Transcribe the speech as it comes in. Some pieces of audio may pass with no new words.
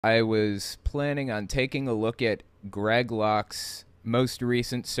I was planning on taking a look at Greg Locke's most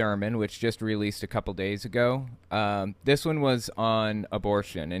recent sermon, which just released a couple days ago. This one was on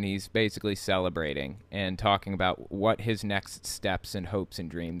abortion, and he's basically celebrating and talking about what his next steps and hopes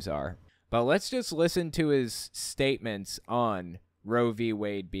and dreams are. But let's just listen to his statements on Roe v.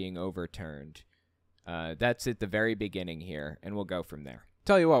 Wade being overturned. That's at the very beginning here, and we'll go from there.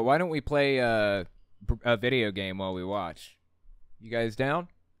 Tell you what, why don't we play a video game while we watch? You guys down?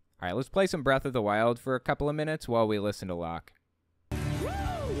 All right, let's play some Breath of the Wild for a couple of minutes while we listen to Locke. Woo!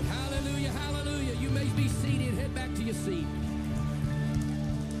 Hallelujah, hallelujah. You may be seated. Head back to your seat.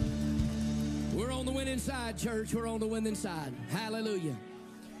 We're on the winning side, church. We're on the winning side. Hallelujah.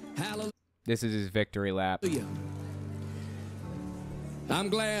 Hallelujah. This is his victory lap. I'm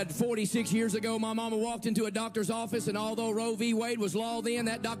glad 46 years ago my mama walked into a doctor's office, and although Roe v. Wade was law then,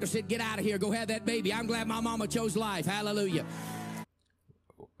 that doctor said, "Get out of here. Go have that baby." I'm glad my mama chose life. Hallelujah.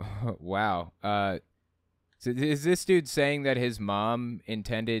 Wow. So is this dude saying that his mom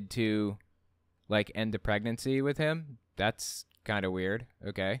intended to, like, end the pregnancy with him? That's kind of weird.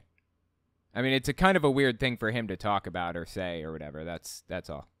 Okay. I mean, it's a kind of a weird thing for him to talk about or say or whatever. That's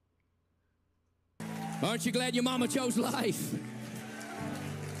all. Aren't you glad your mama chose life?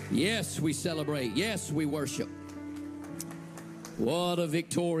 Yes, we celebrate. Yes, we worship. What a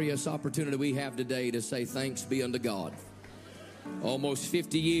victorious opportunity we have today to say thanks be unto God. Almost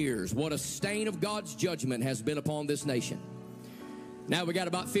 50 years. What a stain of God's judgment has been upon this nation. Now we got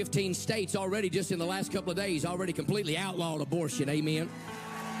about 15 states already, just in the last couple of days, already completely outlawed abortion. Amen.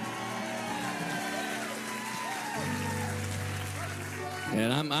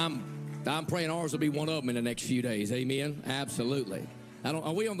 And I'm praying ours will be one of them in the next few days. Amen. Absolutely.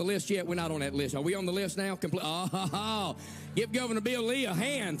 Are we on the list yet? We're not on that list. Are we on the list now? Oh, give Governor Bill Lee a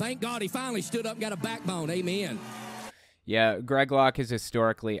hand. Thank God he finally stood up and got a backbone. Amen. Yeah, Greg Locke has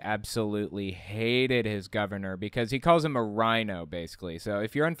historically absolutely hated his governor because he calls him a rhino, basically. So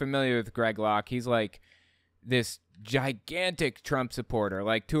if you're unfamiliar with Greg Locke, he's like this gigantic Trump supporter,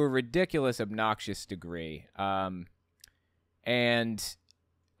 like to a ridiculous, obnoxious degree. And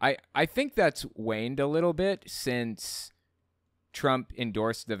I think that's waned a little bit since Trump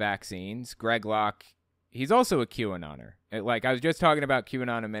endorsed the vaccines. Greg Locke, he's also a QAnoner. Like I was just talking about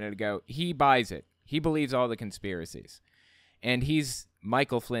QAnon a minute ago. He buys it. He believes all the conspiracies. And he's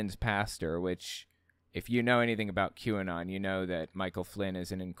Michael Flynn's pastor, which, if you know anything about QAnon, you know that Michael Flynn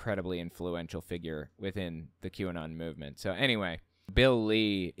is an incredibly influential figure within the QAnon movement. So anyway, Bill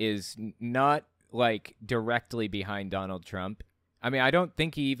Lee is not, like, directly behind Donald Trump. I mean, I don't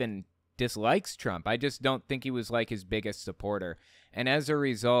think he even dislikes Trump. I just don't think he was, like, his biggest supporter. And as a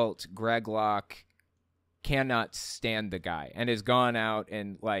result, Greg Locke cannot stand the guy and has gone out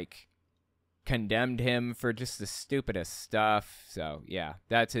and, like, condemned him for just the stupidest stuff. So, yeah,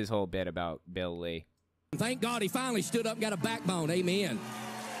 that's his whole bit about Bill Lee. Thank God he finally stood up and got a backbone. Amen.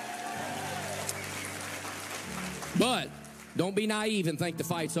 But don't be naive and think the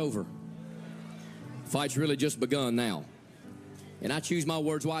fight's over. The fight's really just begun now. And I choose my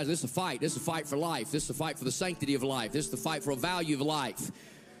words wisely. This is a fight. This is a fight for life. This is a fight for the sanctity of life. This is the fight for a value of life.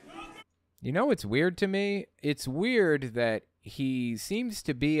 You know what's weird to me? It's weird that he seems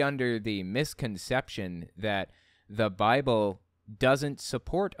to be under the misconception that the Bible doesn't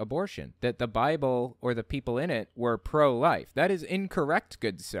support abortion, that the Bible or the people in it were pro-life. That is incorrect,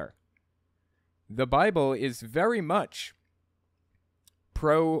 good sir. The Bible is very much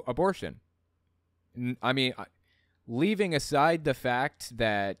pro-abortion. I mean, leaving aside the fact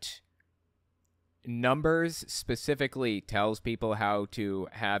that Numbers specifically tells people how to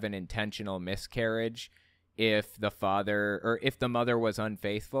have an intentional miscarriage if the father or if the mother was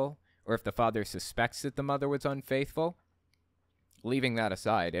unfaithful, or if the father suspects that the mother was unfaithful. Leaving that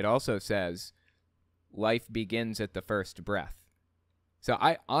aside, it also says life begins at the first breath. So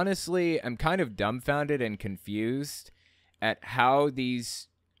I honestly am kind of dumbfounded and confused at how these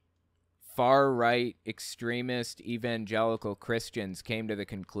far-right extremist evangelical Christians came to the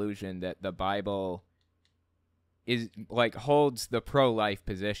conclusion that the Bible is like holds the pro-life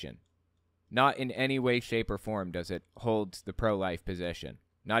position. Not in any way, shape, or form does it hold the pro-life position.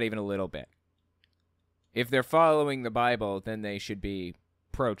 Not even a little bit. If they're following the Bible, then they should be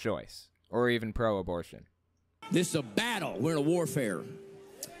pro-choice or even pro-abortion. This is a battle. We're in a warfare.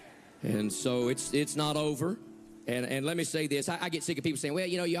 And so it's not over. And let me say this. I get sick of people saying, well,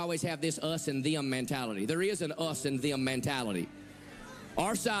 you know, you always have this us and them mentality. There is an us and them mentality.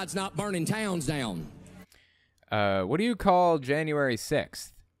 Our side's not burning towns down. What do you call January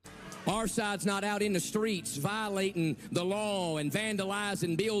 6th? Our side's not out in the streets violating the law and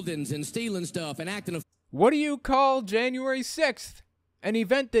vandalizing buildings and stealing stuff and acting a... What do you call January 6th? An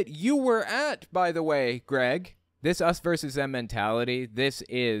event that you were at, by the way, Greg. This us versus them mentality, this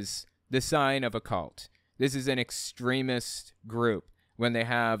is the sign of a cult. This is an extremist group when they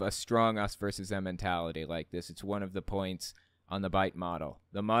have a strong us versus them mentality like this. It's one of the points on the BITE model,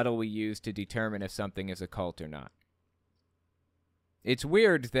 the model we use to determine if something is a cult or not. It's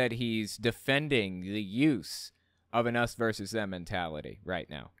weird that he's defending the use of an us versus them mentality right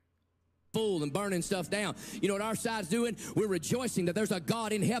now. Fool and burning stuff down. You know what our side's doing? We're rejoicing that there's a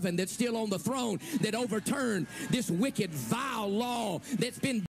God in heaven that's still on the throne that overturned this wicked, vile law that's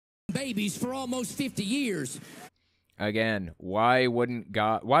been babies for almost 50 years. Again, why would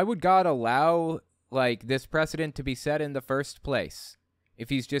God allow like this precedent to be set in the first place if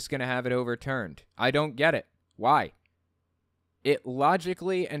he's just going to have it overturned? I don't get it. Why? It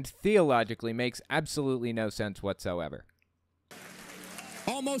logically and theologically makes absolutely no sense whatsoever.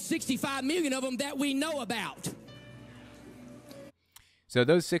 Almost 65 million of them that we know about. So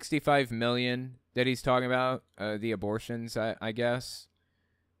those 65 million that he's talking about, the abortions, I guess,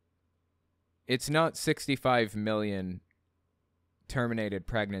 it's not 65 million terminated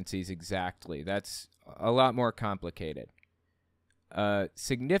pregnancies exactly. That's a lot more complicated. A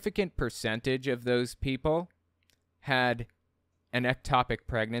significant percentage of those people had an ectopic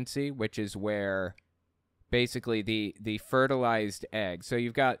pregnancy, which is where basically the fertilized egg. So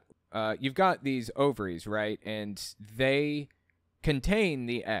you've got these ovaries, right? And they contain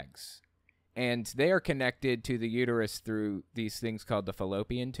the eggs. And they are connected to the uterus through these things called the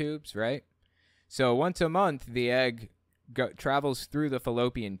fallopian tubes, right? So once a month, the egg travels through the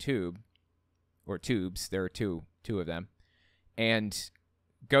fallopian tube, or tubes, there are two of them, and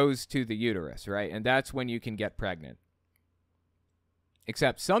goes to the uterus, right? And that's when you can get pregnant.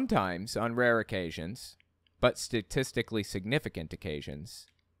 Except sometimes, on rare occasions, but statistically significant occasions,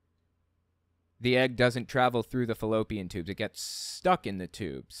 the egg doesn't travel through the fallopian tubes. It gets stuck in the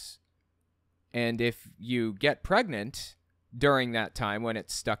tubes. And if you get pregnant during that time when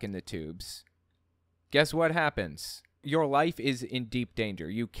it's stuck in the tubes, guess what happens? Your life is in deep danger.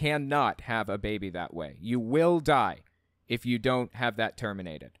 You cannot have a baby that way. You will die if you don't have that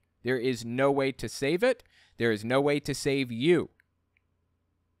terminated. There is no way to save it. There is no way to save you.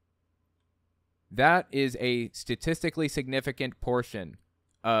 That is a statistically significant portion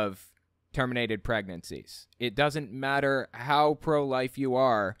of terminated pregnancies. It doesn't matter how pro-life you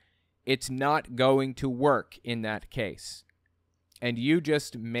are, it's not going to work in that case. And you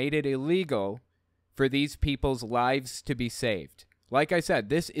just made it illegal for these people's lives to be saved. Like I said,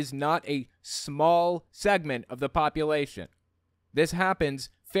 this is not a small segment of the population. This happens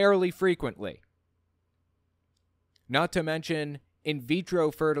fairly frequently. Not to mention in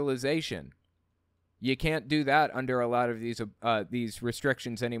vitro fertilization. You can't do that under a lot of these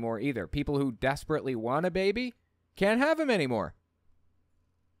restrictions anymore either. People who desperately want a baby can't have them anymore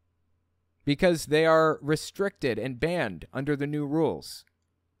because they are restricted and banned under the new rules.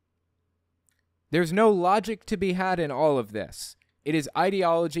 There's no logic to be had in all of this. It is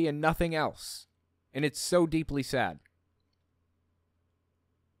ideology and nothing else. And it's so deeply sad.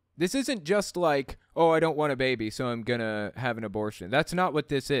 This isn't just like, oh, I don't want a baby, so I'm going to have an abortion. That's not what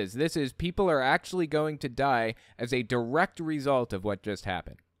this is. This is people are actually going to die as a direct result of what just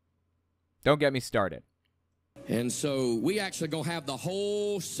happened. Don't get me started. And so we actually going to have the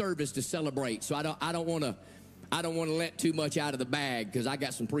whole service to celebrate. So I don't want to let too much out of the bag because I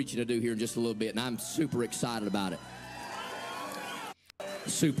got some preaching to do here in just a little bit, and I'm super excited about it.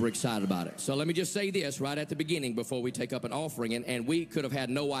 Super excited about it. So let me just say this right at the beginning before we take up an offering. And we could have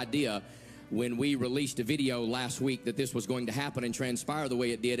had no idea when we released a video last week that this was going to happen and transpire the way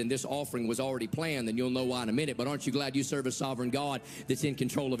it did, and this offering was already planned, and you'll know why in a minute. But aren't you glad you serve a sovereign God that's in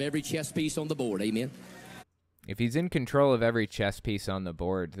control of every chess piece on the board? Amen? If he's in control of every chess piece on the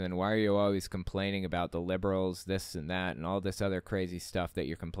board, then why are you always complaining about the liberals, this and that, and all this other crazy stuff that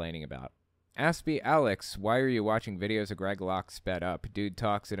you're complaining about? Aspie Alex, why are you watching videos of Greg Locke sped up? Dude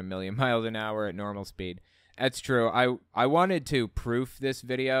talks at 1,000,000 miles an hour at normal speed. That's true. I wanted to proof this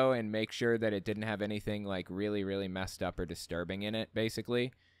video and make sure that it didn't have anything like really, really messed up or disturbing in it,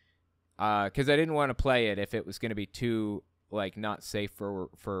 basically. Because I didn't want to play it if it was going to be too, like, not safe for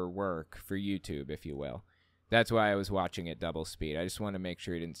work, for YouTube, if you will. That's why I was watching it double speed. I just want to make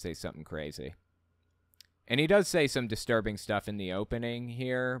sure he didn't say something crazy. And he does say some disturbing stuff in the opening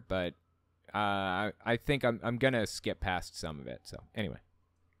here, but I think I'm going to skip past some of it. So, anyway.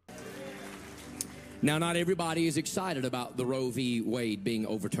 Now, not everybody is excited about the Roe v. Wade being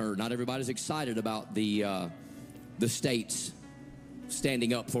overturned. Not everybody's excited about the states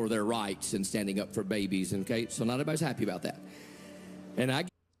standing up for their rights and standing up for babies, okay? So not everybody's happy about that. And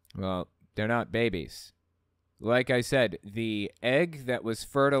well, they're not babies. Like I said, the egg that was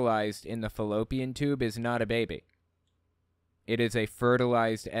fertilized in the fallopian tube is not a baby. It is a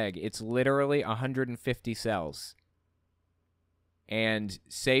fertilized egg. It's literally 150 cells. And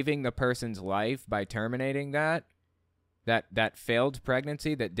saving the person's life by terminating that failed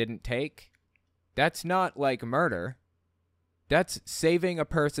pregnancy that didn't take, that's not like murder. That's saving a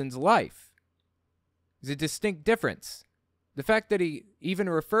person's life. There's a distinct difference. The fact that he even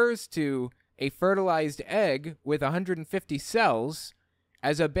refers to a fertilized egg with 150 cells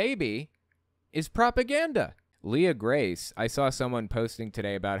as a baby is propaganda. Leah Grace, I saw someone posting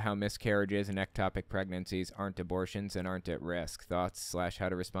today about how miscarriages and ectopic pregnancies aren't abortions and aren't at risk. Thoughts / how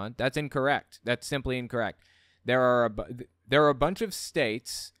to respond? That's incorrect. That's simply incorrect. There are a bunch of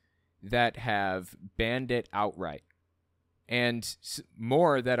states that have banned it outright, and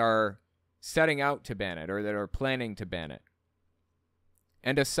more that are setting out to ban it or that are planning to ban it.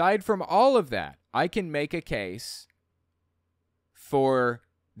 And aside from all of that, I can make a case for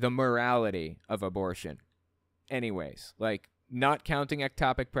the morality of abortion. Anyways, like not counting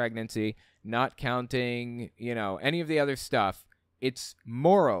ectopic pregnancy, not counting, any of the other stuff, it's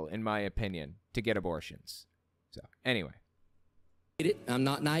moral, in my opinion, to get abortions. So, anyway. I'm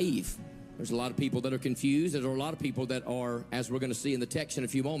not naive. There's a lot of people that are confused. There are a lot of people that are, as we're going to see in the text in a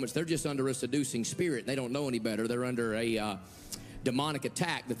few moments, they're just under a seducing spirit. They don't know any better. They're under a demonic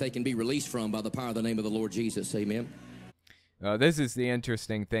attack that they can be released from by the power of the name of the Lord Jesus. Amen. This is the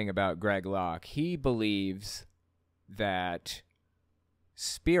interesting thing about Greg Locke. He believes that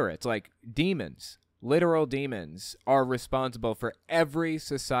spirits, like demons, literal demons, are responsible for every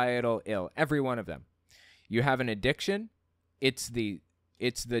societal ill, every one of them. You have an addiction, it's the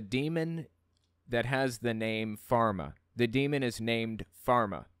demon that has the name Pharma. The demon is named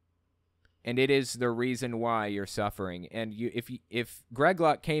Pharma, and it is the reason why you're suffering. And if Greg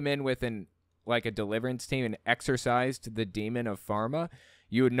Locke came in with a deliverance team and exorcised the demon of Pharma,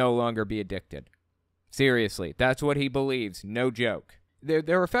 you would no longer be addicted. Seriously, that's what he believes. No joke.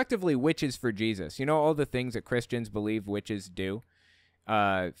 They're effectively witches for Jesus. You know all the things that Christians believe witches do?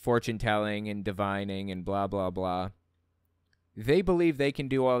 Fortune telling and divining and blah, blah, blah. They believe they can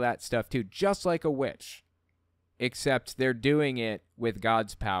do all that stuff too, just like a witch. Except they're doing it with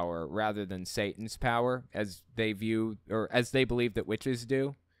God's power rather than Satan's power, as they view, or as they believe that witches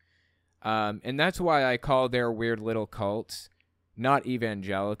do. And that's why I call their weird little cults not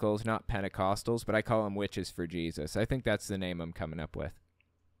evangelicals, not Pentecostals, but I call them witches for Jesus. I think that's the name I'm coming up with.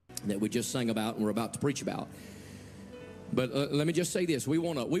 That we just sang about and we're about to preach about. But let me just say this. We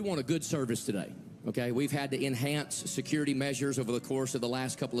want a good service today. Okay, we've had to enhance security measures over the course of the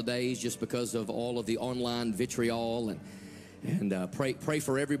last couple of days just because of all of the online vitriol, and pray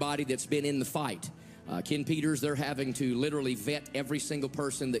for everybody that's been in the fight. Ken Peters, they're having to literally vet every single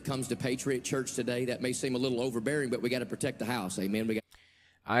person that comes to Patriot Church today. That may seem a little overbearing, but we got to protect the house. Amen.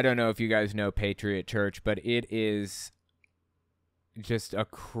 I don't know if you guys know Patriot Church, but it is just a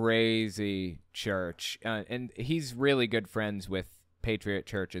crazy church. And he's really good friends with Patriot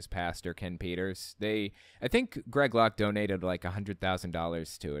Church's pastor, Ken Peters. I think Greg Locke donated like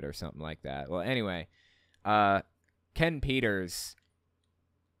 $100,000 to it or something like that. Well, anyway, Ken Peters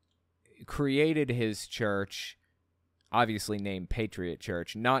created his church, obviously named Patriot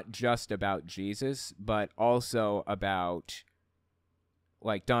Church, not just about Jesus, but also about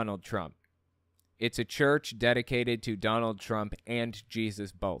like Donald Trump. It's a church dedicated to Donald Trump and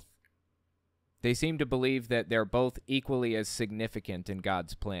Jesus both. They seem to believe that they're both equally as significant in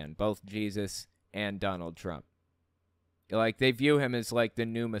God's plan, both Jesus and Donald Trump. Like, they view him as like the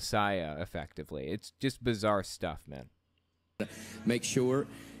new Messiah, effectively. It's just bizarre stuff, man. Make sure,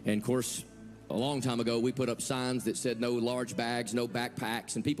 and of course, a long time ago, we put up signs that said no large bags, no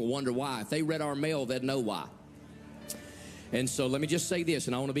backpacks, and people wonder why. If they read our mail, they'd know why. And so let me just say this,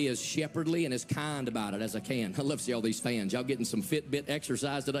 and I want to be as shepherdly and as kind about it as I can. I love to see all these fans. Y'all getting some Fitbit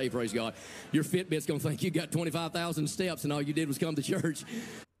exercise today, praise God. Your Fitbit's going to think you got 25,000 steps and all you did was come to church.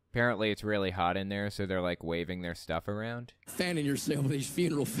 Apparently it's really hot in there, so they're like waving their stuff around. Fanning yourself with these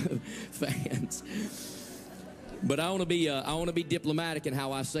funeral fans. But I want to be diplomatic in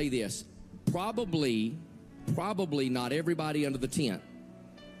how I say this. Probably not everybody under the tent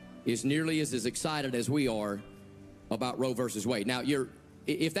is nearly as excited as we are about Roe versus Wade. Now,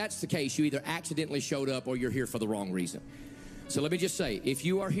 if that's the case, you either accidentally showed up or you're here for the wrong reason. So let me just say, if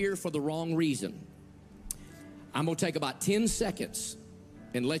you are here for the wrong reason, I'm going to take about 10 seconds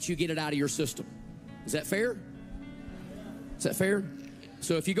and let you get it out of your system. Is that fair? Is that fair?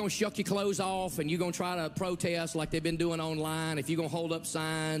 So if you're going to shuck your clothes off and you're going to try to protest like they've been doing online, if you're going to hold up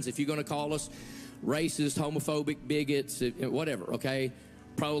signs, if you're going to call us racist, homophobic, bigots, whatever, okay?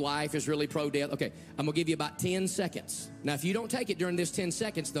 pro-life is really pro-death. Okay, I'm going to give you about 10 seconds. Now, if you don't take it during this 10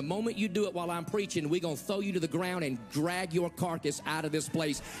 seconds, the moment you do it while I'm preaching, we're going to throw you to the ground and drag your carcass out of this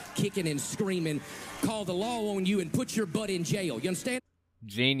place, kicking and screaming, call the law on you, and put your butt in jail. You understand?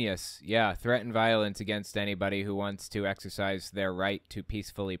 Genius. Yeah, threaten violence against anybody who wants to exercise their right to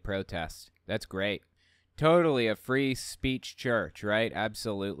peacefully protest. That's great. Totally a free speech church, right?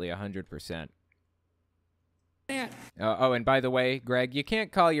 Absolutely, 100%. Oh, and by the way, Greg, you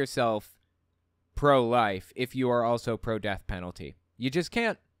can't call yourself pro-life if you are also pro-death penalty. You just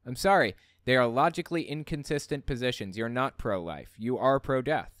can't. I'm sorry. They are logically inconsistent positions. You're not pro-life. You are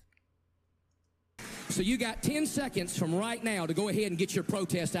pro-death. So you got 10 seconds from right now to go ahead and get your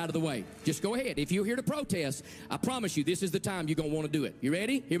protest out of the way. Just go ahead. If you're here to protest, I promise you this is the time you're going to want to do it. You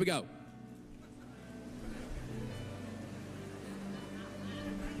ready? Here we go.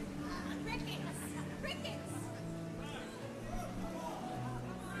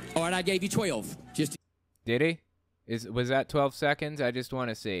 All right, I gave you 12. Did he? Was that 12 seconds? I just want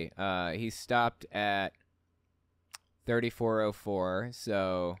to see. He stopped at 34:04,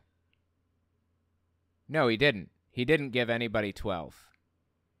 so... No, he didn't. He didn't give anybody 12.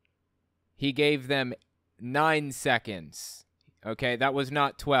 He gave them 9 seconds. Okay, that was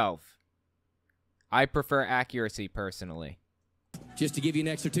not 12. I prefer accuracy, personally. Just to give you an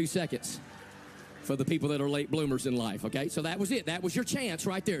extra 2 seconds. For the people that are late bloomers in life, okay? So that was it. That was your chance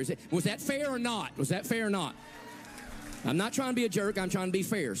right there. Was that fair or not? Was that fair or not? I'm not trying to be a jerk. I'm trying to be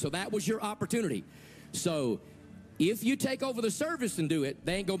fair. So that was your opportunity. So if you take over the service and do it,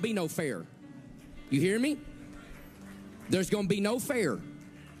 there ain't going to be no fair. You hear me? There's going to be no fair.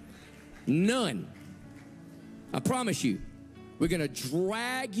 None. I promise you. We're going to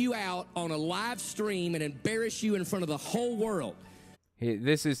drag you out on a live stream and embarrass you in front of the whole world.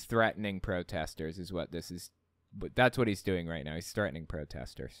 This is threatening protesters is what this is. That's what he's doing right now. He's threatening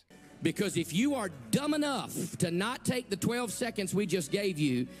protesters. Because if you are dumb enough to not take the 12 seconds we just gave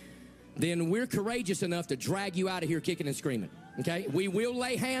you, then we're courageous enough to drag you out of here kicking and screaming. Okay? We will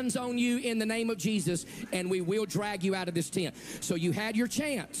lay hands on you in the name of Jesus, and we will drag you out of this tent. So you had your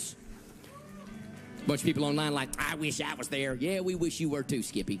chance. Bunch of people online like, I wish I was there. Yeah, we wish you were too,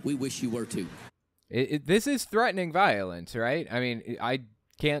 Skippy. We wish you were too. This is threatening violence, right? I mean, I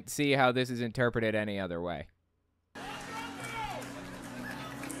can't see how this is interpreted any other way.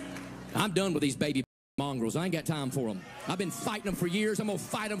 I'm done with these baby mongrels. I ain't got time for them. I've been fighting them for years. I'm going to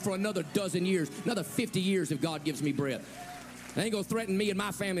fight them for another dozen years, another 50 years if God gives me breath. They ain't going to threaten me and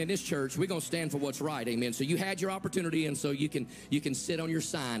my family in this church. We're going to stand for what's right, amen. So you had your opportunity, and so you can sit on your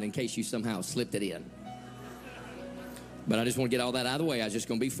sign in case you somehow slipped it in. But I just want to get all that out of the way. I was just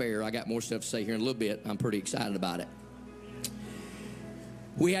going to be fair. I got more stuff to say here in a little bit. I'm pretty excited about it.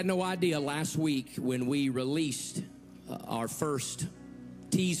 We had no idea last week when we released our first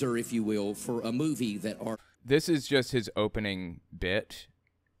teaser, if you will, for a movie that are... This is just his opening bit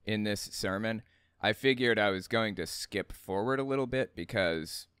in this sermon. I figured I was going to skip forward a little bit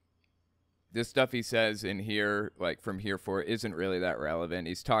because this stuff he says in here, like from here forward, isn't really that relevant.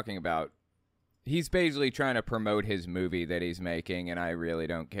 He's talking about... He's basically trying to promote his movie that he's making, and I really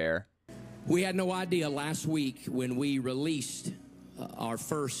don't care. We had no idea last week when we released our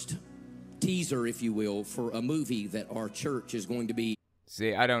first teaser, if you will, for a movie that our church is going to be...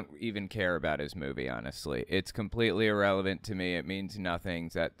 See, I don't even care about his movie, honestly. It's completely irrelevant to me. It means nothing.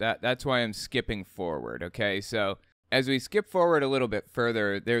 That's why I'm skipping forward, okay? So as we skip forward a little bit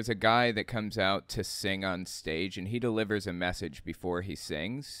further, there's a guy that comes out to sing on stage, and he delivers a message before he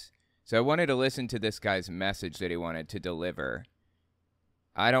sings. So I wanted to listen to this guy's message that he wanted to deliver.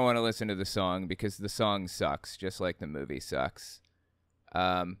 I don't want to listen to the song because the song sucks, just like the movie sucks.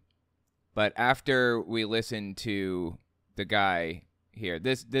 But after we listen to the guy here,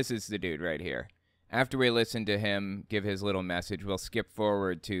 this is the dude right here. After we listen to him give his little message, we'll skip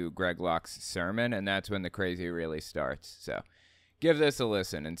forward to Greg Locke's sermon, and that's when the crazy really starts. So give this a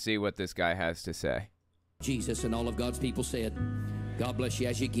listen and see what this guy has to say. Jesus and all of God's people said, God bless you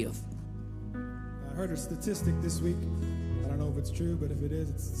as you give. I heard a statistic this week. I don't know if it's true, but if it is,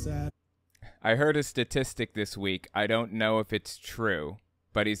 it's sad. I heard a statistic this week. I don't know if it's true,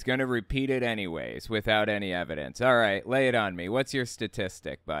 but he's going to repeat it anyways without any evidence. All right, lay it on me. What's your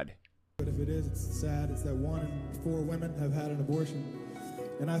statistic, bud? But if it is, it's sad. It's that 1 in 4 women have had an abortion.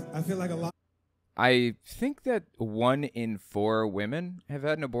 And I feel like a lot. I think that 1 in 4 women have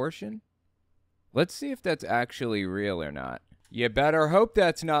had an abortion. Let's see if that's actually real or not. You better hope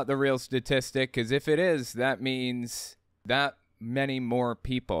that's not the real statistic, because if it is, that means that many more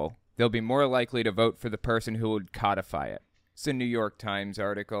people, they'll be more likely to vote for the person who would codify it. It's a New York Times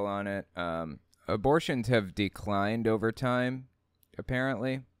article on it. Abortions have declined over time,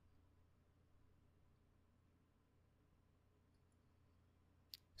 apparently.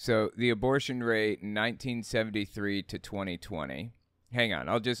 So the abortion rate 1973 to 2020. Hang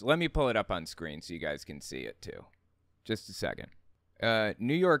on, let me pull it up on screen so you guys can see it too. Just a second.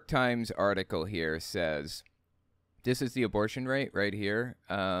 New York Times article here says, this is the abortion rate right here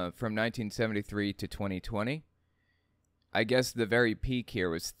from 1973 to 2020. I guess the very peak here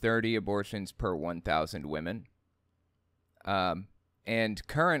was 30 abortions per 1,000 women. And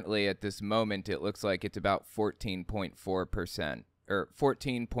currently at this moment, it looks like it's about 14.4%. Or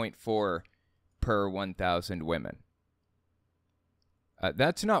 14.4 per 1,000 women.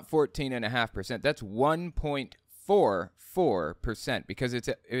 That's not 14.5%. That's 1.44% because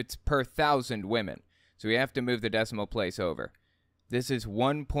it's per 1,000 women. So we have to move the decimal place over. This is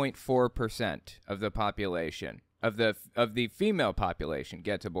 1.4% of the population of the female population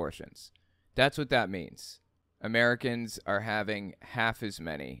gets abortions. That's what that means. Americans are having half as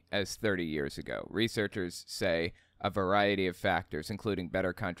many as 30 years ago. Researchers say a variety of factors, including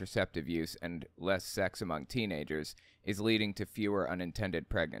better contraceptive use and less sex among teenagers, is leading to fewer unintended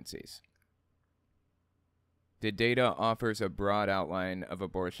pregnancies. The data offers a broad outline of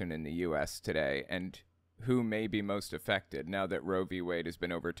abortion in the U.S. today and who may be most affected now that Roe v. Wade has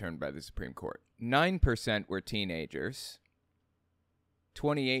been overturned by the Supreme Court. 9% were teenagers.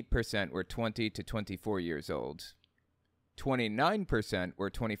 28% were 20 to 24 years old. 29% were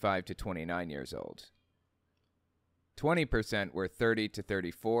 25 to 29 years old. 20% were 30 to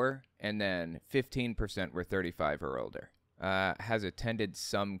 34, and then 15% were 35 or older. Has attended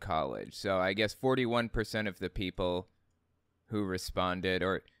some college. So I guess 41% of the people who responded,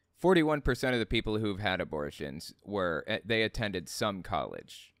 or 41% of the people who've had abortions, they attended some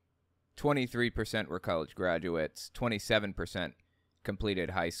college. 23% were college graduates, 27%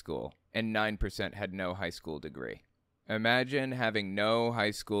 completed high school, and 9% had no high school degree. Imagine having no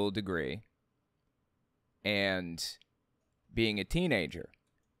high school degree and being a teenager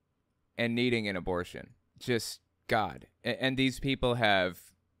and needing an abortion. Just God. And these people have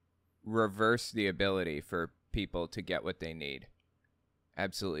reversed the ability for people to get what they need.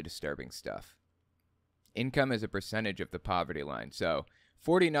 Absolutely disturbing stuff. Income is a percentage of the poverty line. So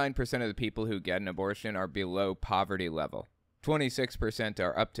 49% of the people who get an abortion are below poverty level. 26%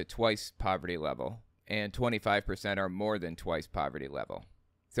 are up to twice poverty level. And 25% are more than twice poverty level.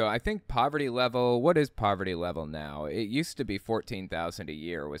 So I think poverty level, what is poverty level now? It used to be $14,000 a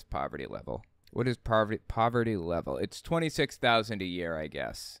year was poverty level. What is poverty level? It's $26,000 a year, I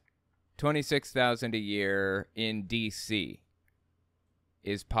guess. $26,000 a year in D.C.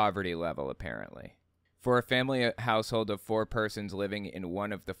 is poverty level, apparently. For a family household of 4 persons living in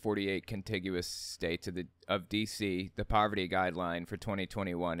one of the 48 contiguous states of D.C., the poverty guideline for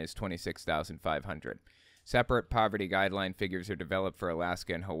 2021 is $26,500. Separate poverty guideline figures are developed for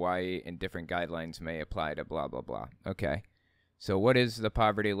Alaska and Hawaii, and different guidelines may apply to blah, blah, blah. Okay. So what is the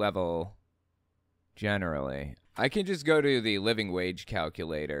poverty level generally? I can just go to the living wage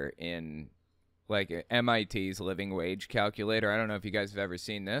calculator in, like, MIT's living wage calculator. I don't know if you guys have ever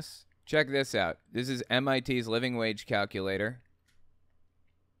seen this. Check this out. This is MIT's living wage calculator.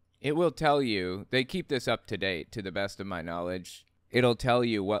 It will tell you, they keep this up to date to the best of my knowledge. It'll tell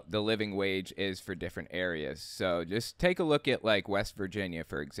you what the living wage is for different areas. So just take a look at, like, West Virginia,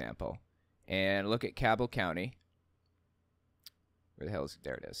 for example, and look at Cabell County. Where the hell is it?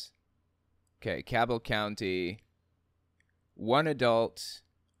 There it is. Okay, Cabell County, 1 adult,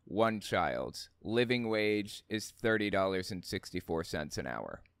 1 child. Living wage is $30.64 an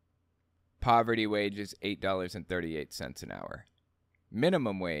hour. Poverty wage is $8.38 an hour.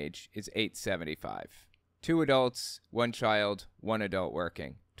 Minimum wage is $8.75. 2 adults, 1 child, 1 adult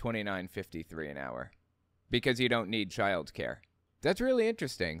working, $29.53 an hour. Because you don't need child care. That's really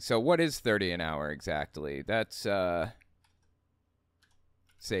interesting. So what is 30 an hour exactly? That's,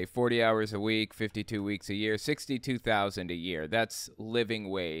 say 40 hours a week, 52 weeks a year, $62,000 a year. That's living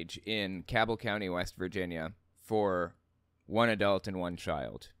wage in Cabell County, West Virginia for 1 adult and 1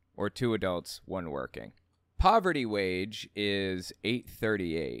 child, or 2 adults, 1 working. Poverty wage is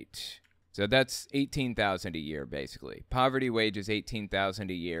 $8.38. So that's $18,000 a year, basically. Poverty wage is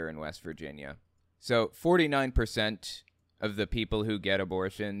 $18,000 a year in West Virginia. So 49% of the people who get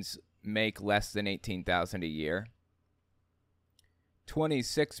abortions make less than $18,000 a year.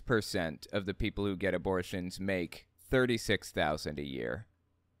 26% of the people who get abortions make $36,000 a year.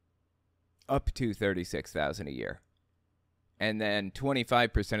 Up to $36,000 a year. And then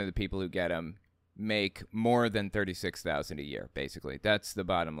 25% of the people who get them make more than $36,000 a year, basically. That's the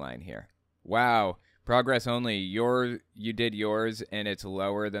bottom line here. Wow. Progress only. You did yours, and it's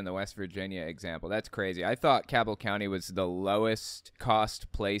lower than the West Virginia example. That's crazy. I thought Cabell County was the lowest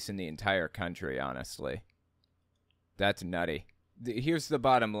cost place in the entire country, honestly. That's nutty. Here's the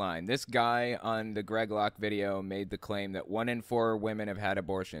bottom line. This guy on the Greg Locke video made the claim that 1 in 4 women have had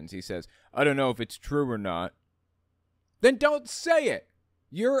abortions. He says, I don't know if it's true or not. Then don't say it.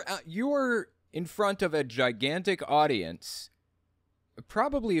 You're in front of a gigantic audience,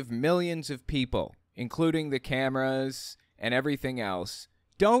 probably of millions of people, including the cameras and everything else.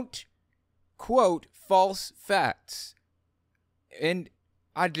 Don't quote false facts. And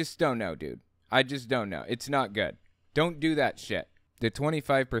I just don't know, dude. I just don't know. It's not good. Don't do that shit. The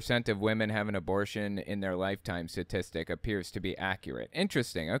 25% of women have an abortion in their lifetime statistic appears to be accurate.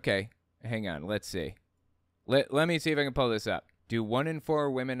 Interesting. Okay. Hang on. Let's see. Let me see if I can pull this up. Do 1 in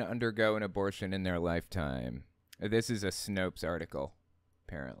 4 women undergo an abortion in their lifetime? This is a Snopes article,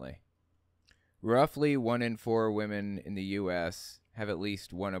 apparently. Roughly 1 in 4 women in the U.S. have at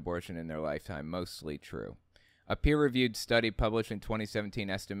least one abortion in their lifetime, mostly true. A peer-reviewed study published in 2017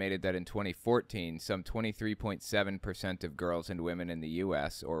 estimated that in 2014, some 23.7% of girls and women in the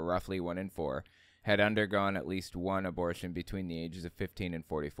U.S., or roughly 1 in 4, had undergone at least one abortion between the ages of 15 and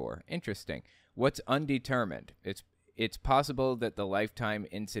 44. Interesting. What's undetermined? It's possible that the lifetime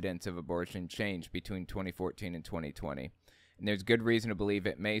incidence of abortion changed between 2014 and 2020, and there's good reason to believe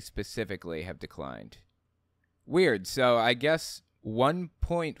it may specifically have declined. Weird. So I guess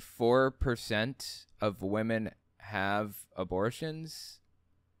 1.4% of women have abortions,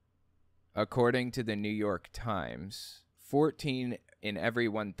 according to the New York Times. 14 in every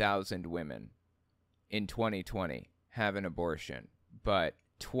 1,000 women in 2020 have an abortion, but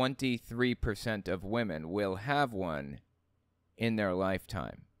 23% of women will have one in their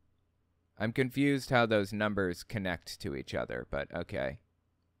lifetime. I'm confused how those numbers connect to each other, but okay.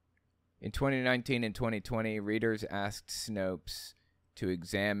 In 2019 and 2020, readers asked Snopes to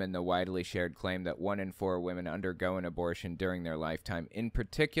examine the widely shared claim that 1 in 4 women undergo an abortion during their lifetime. In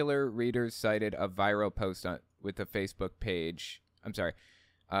particular, readers cited a viral post on the Facebook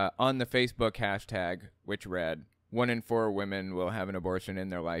hashtag, which read, 1 in 4 women will have an abortion in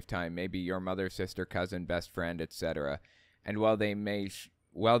their lifetime, maybe your mother, sister, cousin, best friend, etc. And while they may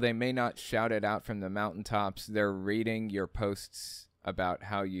not shout it out from the mountaintops, they're reading your posts about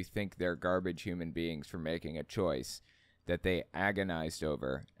how you think they're garbage human beings for making a choice that they agonized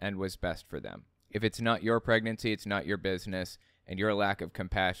over and was best for them. If it's not your pregnancy, it's not your business, and your lack of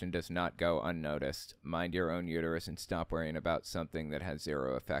compassion does not go unnoticed. Mind your own uterus and stop worrying about something that has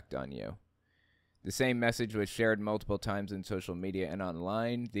zero effect on you. The same message was shared multiple times in social media and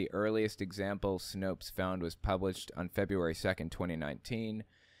online. The earliest example Snopes found was published on February 2nd, 2019,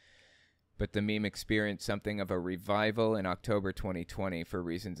 but the meme experienced something of a revival in October 2020 for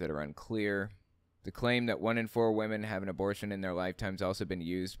reasons that are unclear. The claim that 1 in 4 women have an abortion in their lifetime has also been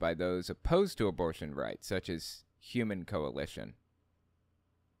used by those opposed to abortion rights, such as Human Coalition.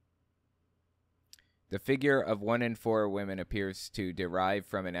 The figure of 1 in 4 women appears to derive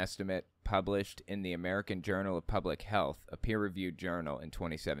from an estimate published in the American Journal of Public Health, a peer-reviewed journal, in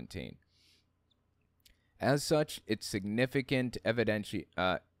 2017. As such, it has significant evidentiary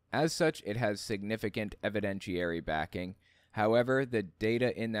backing. However, the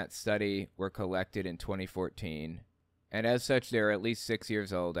data in that study were collected in 2014, and as such, they are at least 6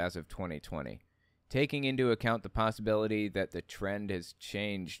 years old as of 2020. Taking into account the possibility that the trend has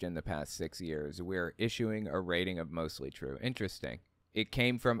changed in the past 6 years, we're issuing a rating of mostly true. Interesting. It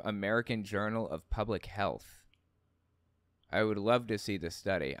came from American Journal of Public Health. I would love to see the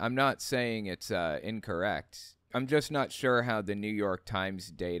study. I'm not saying it's incorrect. I'm just not sure how the New York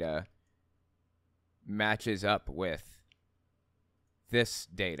Times data matches up with this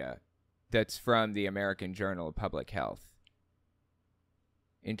data that's from the American Journal of Public Health.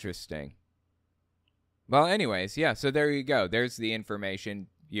 Interesting. Well, anyways, yeah, so there you go. There's the information.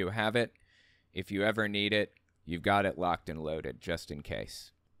 You have it. If you ever need it, you've got it locked and loaded, just in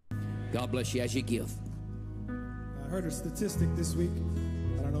case. God bless you as you give. I heard a statistic this week.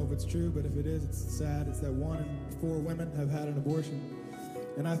 I don't know if it's true, but if it is, it's sad. It's that 1 in 4 women have had an abortion.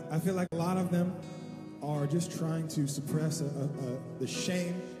 And I feel like a lot of them are just trying to suppress the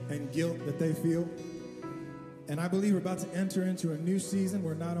shame and guilt that they feel. And I believe we're about to enter into a new season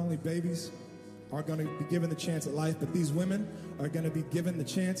where not only babies are going to be given the chance at life, but these women are going to be given the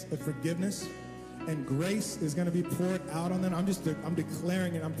chance of forgiveness, and grace is going to be poured out on them. I'm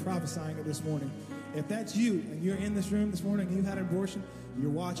declaring it. I'm prophesying it this morning. If that's you and you're in this room this morning and you had an abortion, you're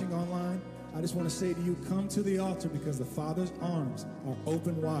watching online, I just want to say to you, come to the altar, because the Father's arms are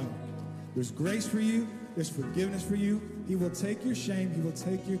open wide. There's grace for you. There's forgiveness for you. He will take your shame. He will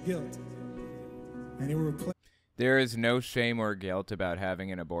take your guilt. and he will replace. There is no shame or guilt about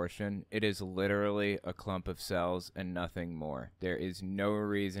having an abortion. It is literally a clump of cells and nothing more. There is no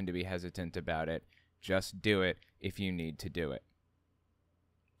reason to be hesitant about it. Just do it if you need to do it.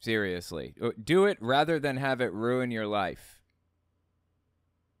 Seriously. Do it rather than have it ruin your life.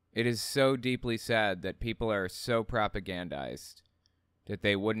 It is so deeply sad that people are so propagandized that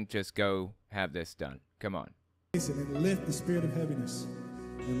they wouldn't just go have this done. Come on. And lift the spirit of heaviness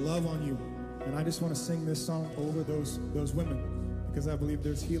and love on you. And I just want to sing this song over those women, because I believe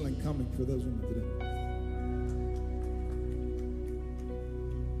there's healing coming for those women today.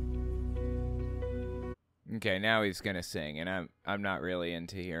 Okay, now he's gonna sing, and I'm not really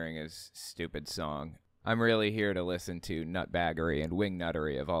into hearing his stupid song. I'm really here to listen to nutbaggery and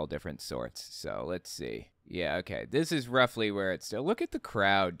wingnuttery of all different sorts. So let's see. Yeah, okay. This is roughly where it's still. Look at the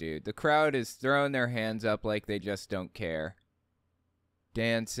crowd, dude. The crowd is throwing their hands up like they just don't care.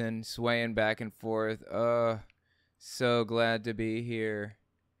 Dancing, swaying back and forth. Oh, so glad to be here.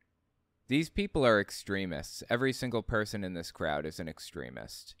 These people are extremists. Every single person in this crowd is an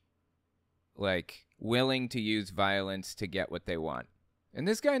extremist. Like, willing to use violence to get what they want. And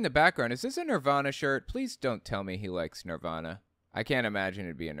this guy in the background, is this a Nirvana shirt? Please don't tell me he likes Nirvana. I can't imagine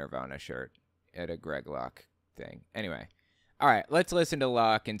it'd be a Nirvana shirt at a Greg Locke thing. Anyway. All right, let's listen to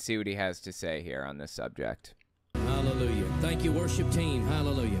Locke and see what he has to say here on this subject. Hallelujah. Thank you, worship team.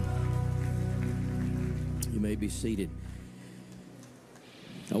 Hallelujah. You may be seated.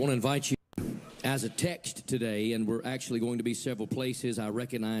 I want to invite you as a text today, and we're actually going to be several places. I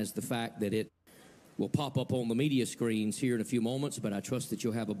recognize the fact that it will pop up on the media screens here in a few moments, but I trust that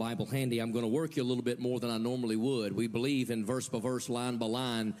you'll have a Bible handy. I'm going to work you a little bit more than I normally would. We believe in verse by verse, line by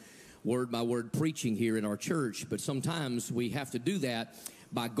line, word by word preaching here in our church, but sometimes we have to do that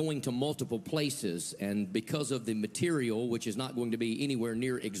by going to multiple places, and because of the material, which is not going to be anywhere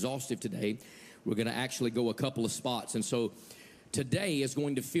near exhaustive today, we're going to actually go a couple of spots. And so today is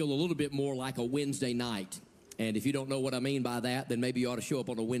going to feel a little bit more like a Wednesday night. And if you don't know what I mean by that, then maybe you ought to show up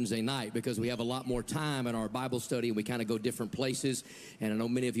on a Wednesday night, because we have a lot more time in our Bible study and we kind of go different places. And I know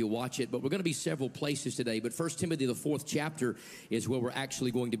many of you watch it, but we're going to be several places today. But 1 Timothy, the 4th chapter, is where we're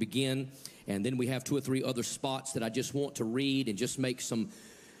actually going to begin. And then we have 2 or 3 other spots that I just want to read and just make some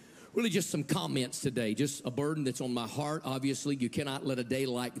comments today. Just a burden that's on my heart. Obviously, you cannot let a day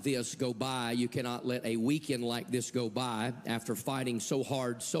like this go by. You cannot let a weekend like this go by after fighting so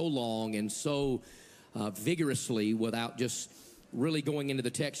hard, so long, and so vigorously without just really going into the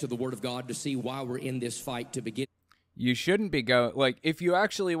text of the Word of God to see why we're in this fight to begin. You shouldn't be going, like, if you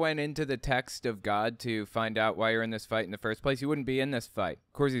actually went into the text of God to find out why you're in this fight in the first place, you wouldn't be in this fight.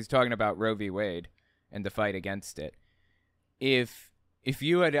 Of course, he's talking about Roe v. Wade and the fight against it. If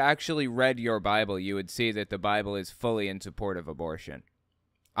you had actually read your Bible, you would see that the Bible is fully in support of abortion.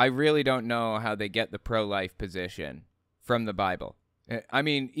 I really don't know how they get the pro-life position from the Bible. I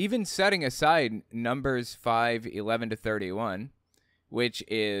mean, even setting aside Numbers 5:11-31, which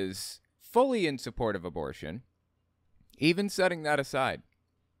is fully in support of abortion, even setting that aside,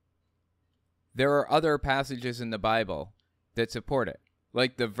 there are other passages in the Bible that support it.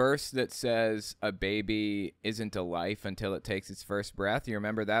 Like the verse that says a baby isn't a life until it takes its first breath. You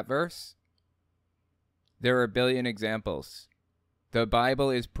remember that verse? There are a billion examples. The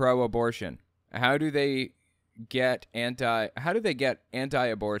Bible is pro-abortion. How do they get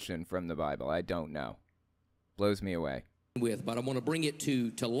anti-abortion from the Bible? I don't know. Blows me away. But I want to bring it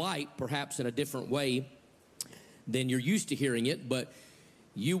to light, perhaps in a different way than you're used to hearing it, but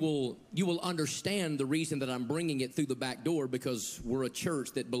you will understand the reason that I'm bringing it through the back door, because we're a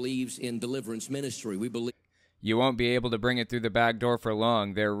church that believes in deliverance ministry. We believe. You won't be able to bring it through the back door for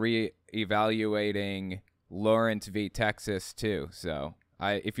long. They're re-evaluating Lawrence v. Texas too. So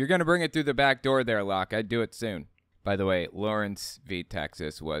if you're going to bring it through the back door there, Locke, I'd do it soon. By the way, Lawrence v.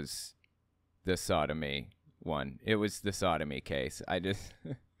 Texas was the sodomy one. It was the sodomy case.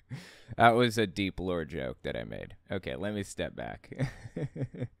 That was a deep lore joke that I made. Okay, let me step back.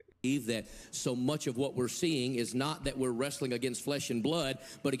 That so much of what we're seeing is not that we're wrestling against flesh and blood,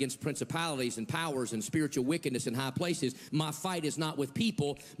 but against principalities and powers and spiritual wickedness in high places. My fight is not with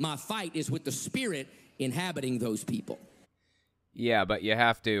people. My fight is with the spirit inhabiting those people. Yeah, but you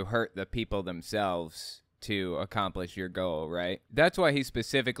have to hurt the people themselves to accomplish your goal, right? That's why he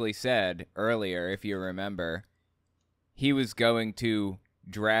specifically said earlier, if you remember, he was going to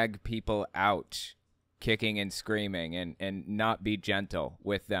drag people out kicking and screaming and not be gentle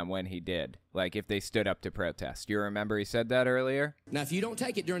with them when he did, like if they stood up to protest. You remember he said that earlier? Now, if you don't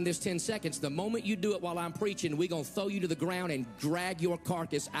take it during this 10 seconds, the moment you do it while I'm preaching, we're going to throw you to the ground and drag your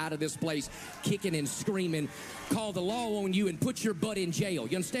carcass out of this place, kicking and screaming, call the law on you, and put your butt in jail.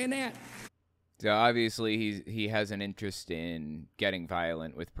 You understand that? So obviously he has an interest in getting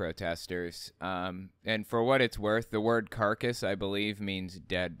violent with protesters. And for what it's worth, the word carcass, I believe, means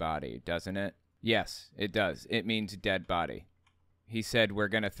dead body, doesn't it? Yes, it does. It means dead body. He said, we're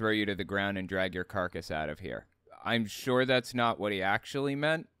going to throw you to the ground and drag your carcass out of here. I'm sure that's not what he actually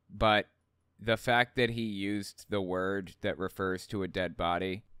meant, but the fact that he used the word that refers to a dead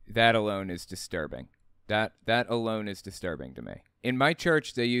body, that alone is disturbing. That alone is disturbing to me. In my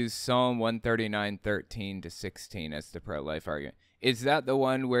church, they use Psalm 139:13-16 as the pro-life argument. Is that the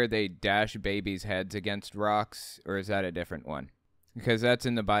one where they dash babies' heads against rocks, or is that a different one? Because that's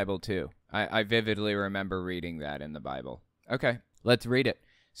in the Bible too. I vividly remember reading that in the Bible. Okay, let's read it.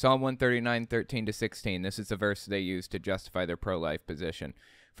 Psalm 139:13-16. This is the verse they use to justify their pro-life position.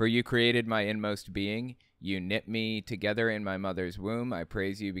 For you created my inmost being. You knit me together in my mother's womb. I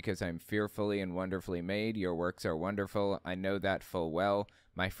praise you because I'm fearfully and wonderfully made. Your works are wonderful. I know that full well.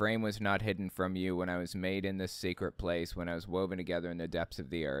 My frame was not hidden from you when I was made in this secret place, when I was woven together in the depths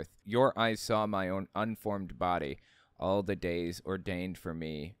of the earth. Your eyes saw my own unformed body. All the days ordained for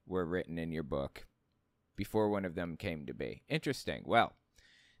me were written in your book before one of them came to be. Interesting. Well,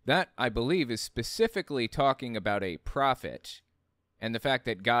 that, I believe, is specifically talking about a prophet and the fact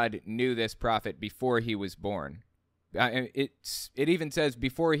that God knew this prophet before he was born. It even says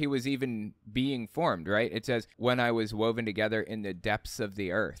before he was even being formed, right? It says, when I was woven together in the depths of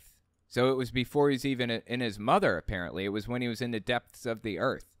the earth. So it was before he's even in his mother, apparently. It was when he was in the depths of the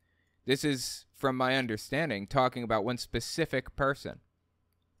earth. This is, from my understanding, talking about one specific person.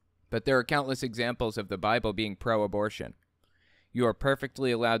 But there are countless examples of the Bible being pro-abortion. You are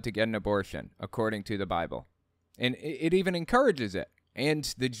perfectly allowed to get an abortion, according to the Bible. And it even encourages it. And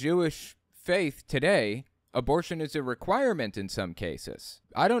the Jewish faith today, abortion is a requirement in some cases.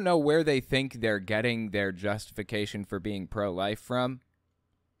 I don't know where they think they're getting their justification for being pro-life from.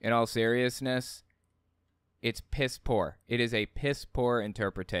 In all seriousness, it's piss poor. It is a piss poor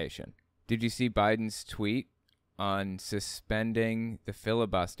interpretation. Did you see Biden's tweet on suspending the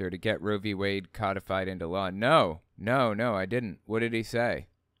filibuster to get Roe v. Wade codified into law? No, I didn't. What did he say?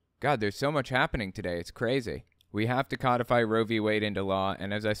 God, there's so much happening today. It's crazy. We have to codify Roe v. Wade into law,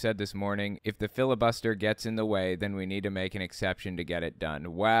 and as I said this morning, if the filibuster gets in the way, then we need to make an exception to get it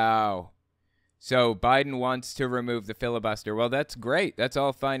done. Wow. So Biden wants to remove the filibuster. Well, that's great. That's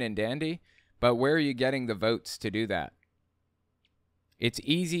all fine and dandy, but where are you getting the votes to do that? It's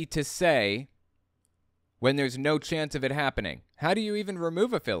easy to say when there's no chance of it happening. How do you even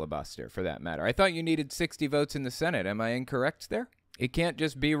remove a filibuster, for that matter? I thought you needed 60 votes in the Senate. Am I incorrect there? It can't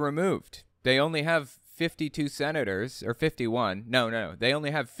just be removed. They only have 52 senators, or 51. No. They only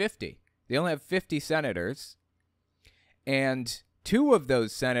have 50. They only have 50 senators, and 2 of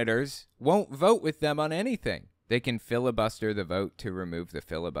those senators won't vote with them on anything. They can filibuster the vote to remove the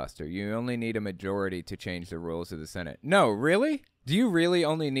filibuster. You only need a majority to change the rules of the Senate. No, really? Do you really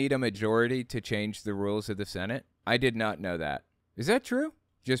only need a majority to change the rules of the Senate? I did not know that. Is that true?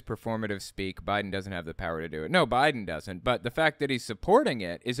 Just performative speak. Biden doesn't have the power to do it. No, Biden doesn't. But the fact that he's supporting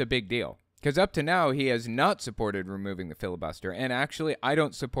it is a big deal. Because up to now, he has not supported removing the filibuster. And actually, I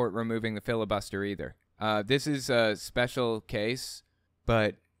don't support removing the filibuster either. This is a special case,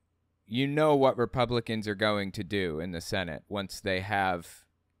 but you know what Republicans are going to do in the Senate once they have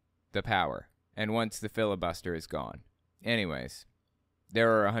the power and once the filibuster is gone. Anyways,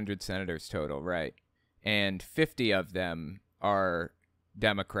 there are 100 senators total, right? And 50 of them are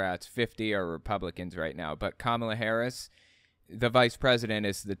Democrats, 50 are Republicans right now. But Kamala Harris, the vice president,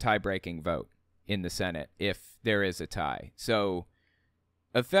 is the tie-breaking vote in the Senate if there is a tie. So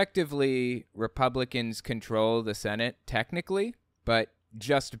effectively, Republicans control the Senate technically, but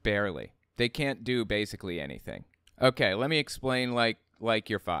just barely. They can't do basically anything. Okay, let me explain like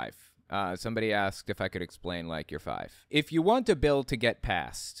you're 5. Somebody asked if I could explain like you're 5. If you want a bill to get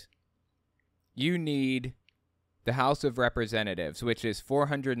passed, you need the House of Representatives, which is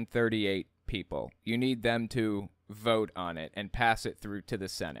 438 people. You need them to vote on it and pass it through to the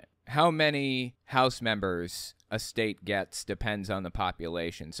Senate. How many House members a state gets depends on the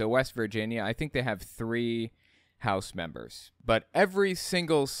population. So West Virginia, I think they have 3 House members. But every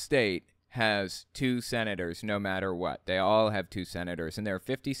single state has 2 senators no matter what. They all have 2 senators, and there are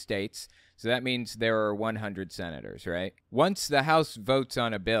 50 states, so that means there are 100 senators, right? Once the House votes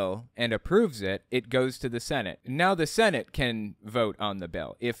on a bill and approves it, it goes to the Senate. Now the Senate can vote on the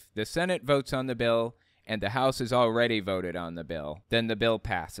bill. If the Senate votes on the bill and the House has already voted on the bill, then the bill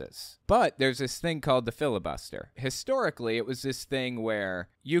passes. But there's this thing called the filibuster. Historically, it was this thing where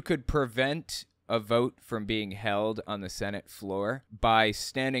you could prevent a vote from being held on the Senate floor by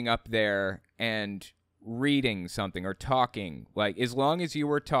standing up there and reading something or talking, like as long as you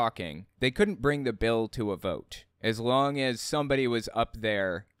were talking, they couldn't bring the bill to a vote. As long as somebody was up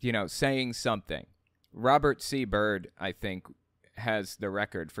there, saying something. Robert C. Byrd, I think, has the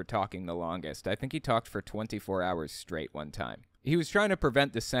record for talking the longest. I think he talked for 24 hours straight one time. He was trying to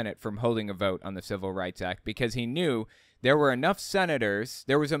prevent the Senate from holding a vote on the Civil Rights Act because he knew there were enough senators,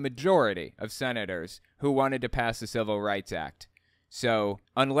 there was a majority of senators who wanted to pass the Civil Rights Act. So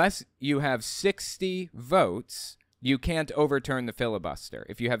unless you have 60 votes, you can't overturn the filibuster.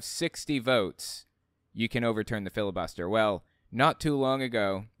 If you have 60 votes, you can overturn the filibuster. Well, not too long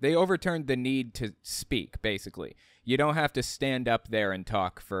ago, they overturned the need to speak, basically. You don't have to stand up there and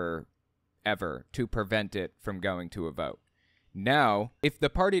talk forever to prevent it from going to a vote. Now, if the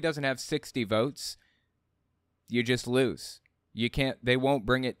party doesn't have 60 votes, you just lose. They won't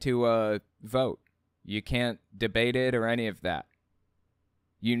bring it to a vote. You can't debate it or any of that.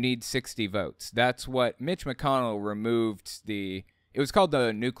 You need 60 votes. That's what Mitch McConnell removed it was called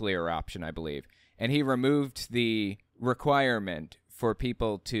the nuclear option, I believe. And he removed the requirement for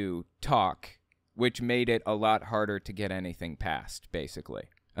people to talk, which made it a lot harder to get anything passed, basically,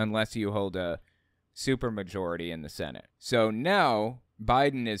 unless you hold a supermajority in the Senate. So now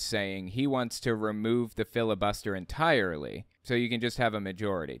Biden is saying he wants to remove the filibuster entirely, so you can just have a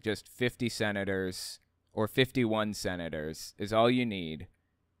majority. Just 50 senators or 51 senators is all you need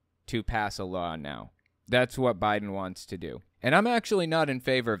to pass a law now. That's what Biden wants to do. And I'm actually not in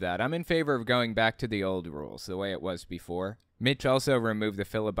favor of that. I'm in favor of going back to the old rules, the way it was before. Mitch also removed the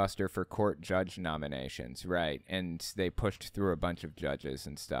filibuster for court judge nominations, right? And they pushed through a bunch of judges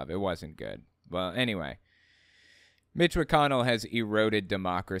and stuff. It wasn't good. Well, anyway, Mitch McConnell has eroded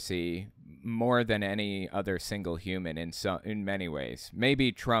democracy more than any other single human in many ways.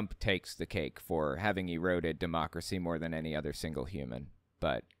 Maybe Trump takes the cake for having eroded democracy more than any other single human,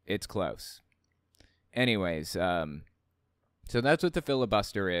 but it's close. Anyways, so that's what the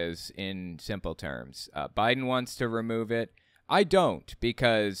filibuster is in simple terms. Biden wants to remove it. I don't,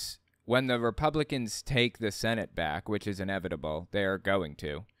 because when the Republicans take the Senate back, which is inevitable, they're going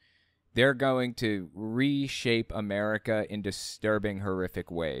to reshape America in disturbing,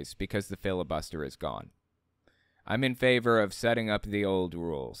 horrific ways because the filibuster is gone. I'm in favor of setting up the old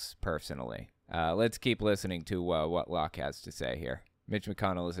rules, personally. Let's keep listening to what Locke has to say here. Mitch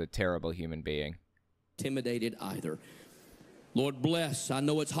McConnell is a terrible human being. Intimidated either. Lord bless. I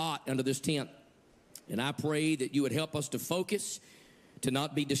know it's hot under this tent, and I pray that you would help us to focus, to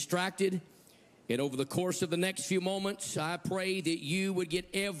not be distracted. And over the course of the next few moments, I pray that you would get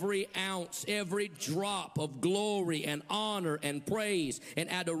every ounce, every drop of glory and honor and praise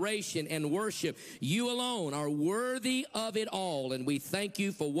and adoration and worship. You alone are worthy of it all, and we thank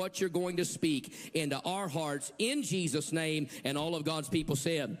you for what you're going to speak into our hearts in Jesus' name, and all of God's people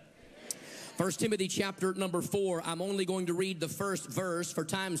said. 1 Timothy chapter number 4, I'm only going to read the first verse for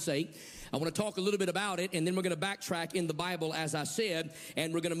time's sake. I want to talk a little bit about it, and then we're going to backtrack in the Bible, as I said,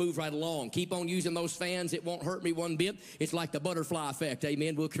 and we're going to move right along. Keep on using those fans. It won't hurt me one bit. It's like the butterfly effect,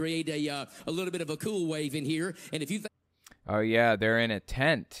 amen. We'll create a little bit of a cool wave in here. And if you oh, yeah, they're in a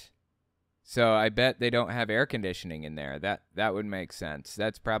tent. So I bet they don't have air conditioning in there. That would make sense.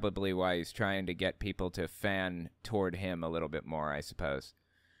 That's probably why he's trying to get people to fan toward him a little bit more, I suppose.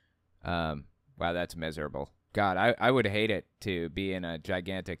 Wow, that's miserable. God, I would hate it to be in a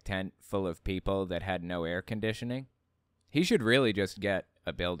gigantic tent full of people that had no air conditioning. He should really just get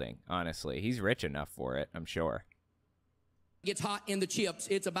a building, honestly. He's rich enough for it, I'm sure. Gets hot in the chips.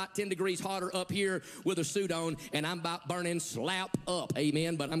 It's about 10 degrees hotter up here with a suit on, and I'm about burning slap up,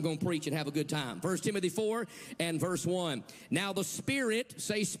 amen, but I'm going to preach and have a good time. 1 Timothy 4 and verse 1. Now the Spirit,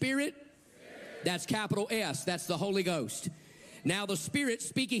 say Spirit. That's capital S. That's the Holy Ghost. Now the Spirit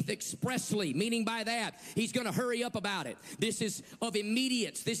speaketh expressly, meaning by that, he's going to hurry up about it. This is of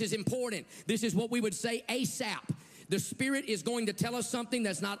immediate. This is important. This is what we would say ASAP. The Spirit is going to tell us something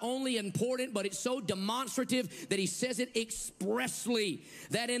that's not only important, but it's so demonstrative that he says it expressly,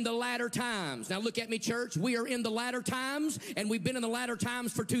 that in the latter times. Now look at me, church. We are in the latter times, and we've been in the latter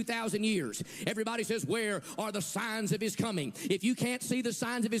times for 2,000 years. Everybody says, where are the signs of his coming? If you can't see the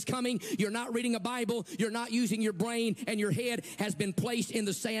signs of his coming, you're not reading a Bible, you're not using your brain, and your head has been placed in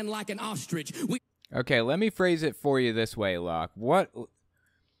the sand like an ostrich. Okay, let me phrase it for you this way, Locke.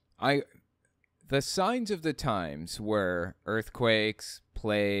 The signs of the times were earthquakes,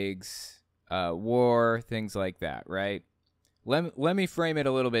 plagues, war, things like that, right? Let me frame it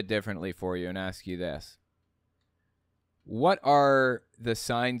a little bit differently for you and ask you this. What are the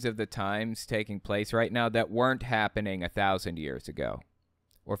signs of the times taking place right now that weren't happening 1,000 years ago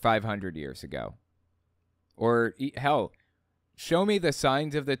or 500 years ago? Or, hell, show me the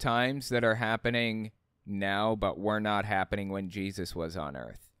signs of the times that are happening now, but were not happening when Jesus was on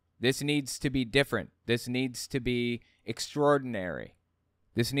earth. This needs to be different. This needs to be extraordinary.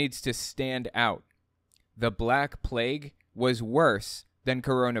 This needs to stand out. The Black Plague was worse than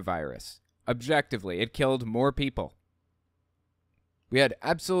coronavirus. Objectively, it killed more people. We had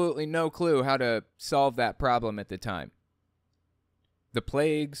absolutely no clue how to solve that problem at the time. The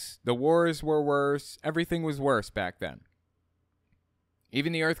plagues, the wars were worse. Everything was worse back then.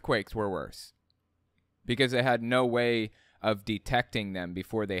 Even the earthquakes were worse because they had no way of detecting them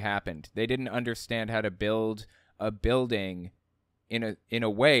before they happened. They didn't understand how to build a building in a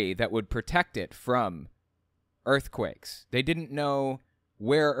way that would protect it from earthquakes. They didn't know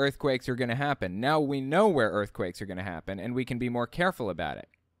where earthquakes are going to happen. Now we know where earthquakes are going to happen, and we can be more careful about it.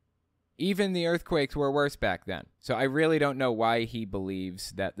 Even the earthquakes were worse back then. So I really don't know why he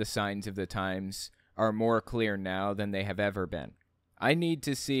believes that the signs of the times are more clear now than they have ever been. I need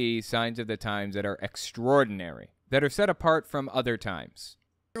to see signs of the times that are extraordinary, that are set apart from other times.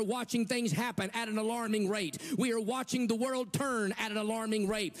 We are watching things happen at an alarming rate. We are watching the world turn at an alarming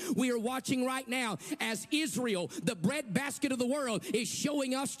rate. We are watching right now as Israel, the breadbasket of the world, is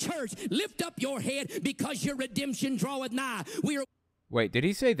showing us, church, lift up your head because your redemption draweth nigh. Wait, did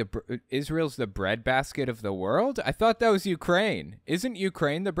he say Israel's the breadbasket of the world? I thought that was Ukraine. Isn't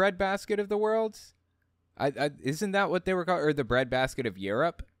Ukraine the breadbasket of the world? Isn't that what they were called? Or the breadbasket of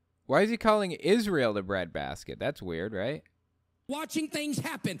Europe? Why is he calling Israel the breadbasket? That's weird, right? Watching things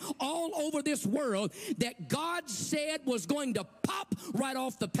happen all over this world that God said was going to pop right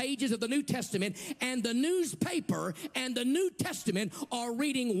off the pages of the New Testament, and the newspaper and the New Testament are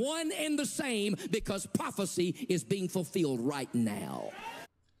reading one and the same because prophecy is being fulfilled right now.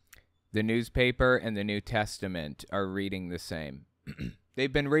 The newspaper and the New Testament are reading the same.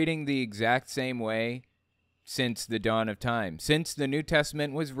 They've been reading the exact same way since the dawn of time. Since the New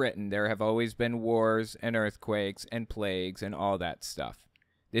Testament was written, there have always been wars and earthquakes and plagues and all that stuff.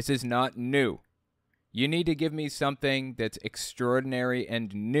 This is not new. You need to give me something that's extraordinary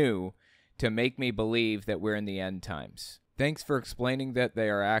and new to make me believe that we're in the end times. Thanks for explaining that they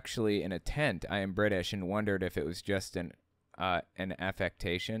are actually in a tent. I am British and wondered if it was just an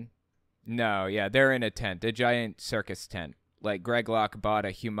affectation. No, yeah, they're in a tent, a giant circus tent. Like Greg Locke bought a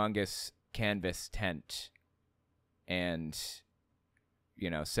humongous canvas tent and, you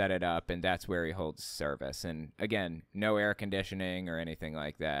know, set it up, and that's where he holds service. And again, no air conditioning or anything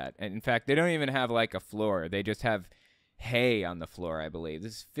like that. And in fact, they don't even have like a floor. They just have hay on the floor, I believe.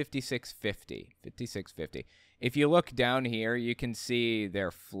 This is 5650. 5650. If you look down here, you can see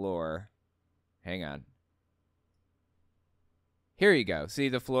their floor. Hang on. Here you go. See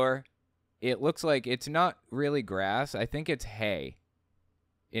the floor? It looks like it's not really grass. I think it's hay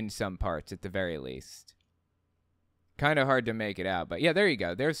in some parts at the very least. Kind of hard to make it out, but yeah, there you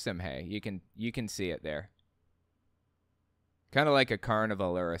go. There's some hay. You can see it there. Kind of like a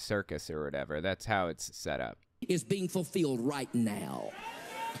carnival or a circus or whatever. That's how it's set up. Is being fulfilled right now.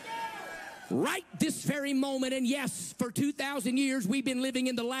 Right this very moment. And yes, for 2,000 years we've been living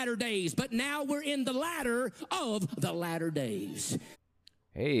in the latter days, but now we're in the latter of the latter days.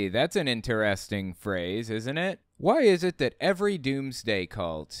 Hey, that's an interesting phrase, isn't it? Why is it that every doomsday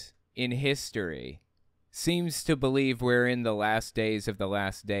cult in history seems to believe we're in the last days of the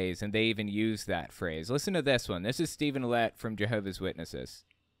last days, and they even use that phrase? Listen to this one. This is Stephen Lett from Jehovah's Witnesses.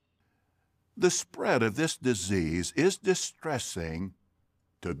 The spread of this disease is distressing,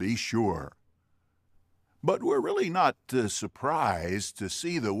 to be sure. But we're really not surprised to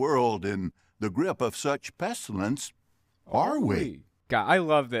see the world in the grip of such pestilence, are we? God, I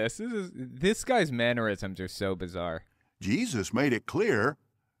love this. This guy's mannerisms are so bizarre. Jesus made it clear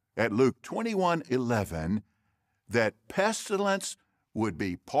at Luke 21:11 that pestilence would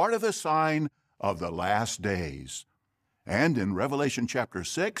be part of the sign of the last days. And in Revelation chapter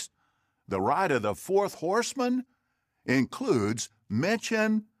 6, the ride of the fourth horseman includes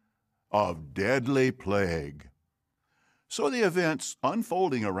mention of deadly plague. So the events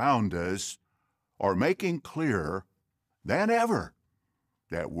unfolding around us are making clearer than ever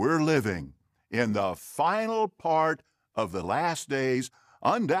that we're living in the final part of the last days,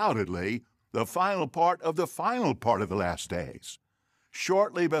 undoubtedly the final part of the last days,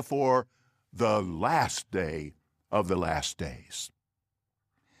 shortly before the last day of the last days.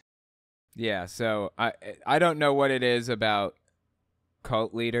 Yeah, so I don't know what it is about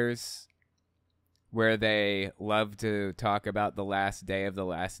cult leaders where they love to talk about the last day of the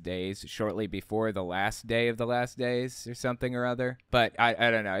last days shortly before the last day of the last days or something or other. But I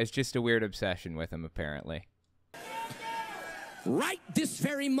don't know. It's just a weird obsession with them, apparently. right this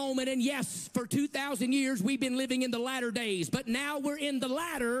very moment. And yes, for 2,000 years we've been living in the latter days, but now we're in the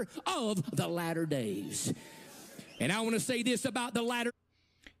latter of the latter days. And I want to say this about the latter.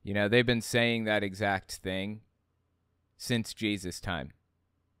 You know, they've been saying that exact thing since Jesus' time.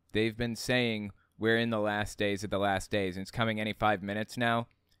 They've been saying we're in the last days of the last days, and it's coming any 5 minutes now.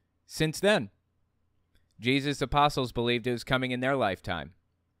 Since then, Jesus' apostles believed it was coming in their lifetime.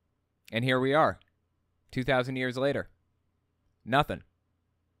 And here we are, 2,000 years later. Nothing.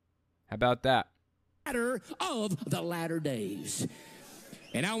 How about that? Latter of the latter days.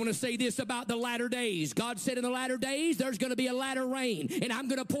 And I want to say this about the latter days. God said in the latter days, there's going to be a latter rain, and I'm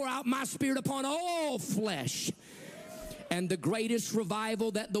going to pour out my Spirit upon all flesh. And the greatest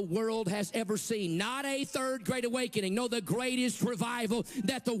revival that the world has ever seen, not a third great awakening, no, the greatest revival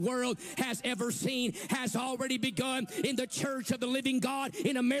that the world has ever seen has already begun in the church of the living God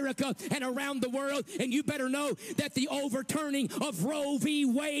in America and around the world. And you better know that the overturning of Roe v.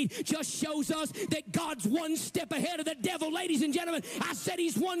 Wade just shows us that God's one step ahead of the devil. Ladies and gentlemen, I said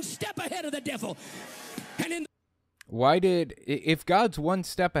he's one step ahead of the devil. And in if God's one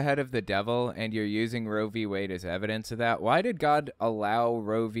step ahead of the devil and you're using Roe v. Wade as evidence of that, why did God allow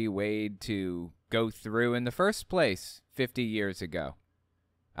Roe v. Wade to go through in the first place 50 years ago?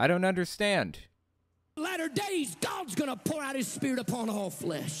 I don't understand. Latter days, God's going to pour out his Spirit upon all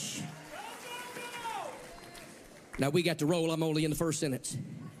flesh. Now we got to roll. I'm only in the first sentence.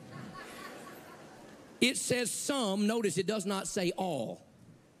 It says some. Notice it does not say all.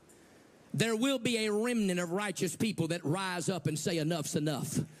 There will be a remnant of righteous people that rise up and say enough's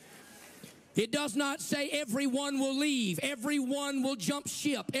enough. It does not say everyone will leave, everyone will jump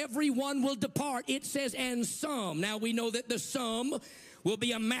ship, everyone will depart. It says and some. Now we know that the some will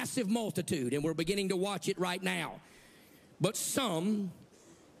be a massive multitude, and we're beginning to watch it right now. But some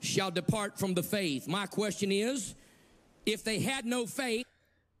shall depart from the faith. My question is, if they had no faith.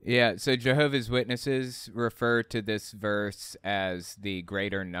 Yeah, so Jehovah's Witnesses refer to this verse as the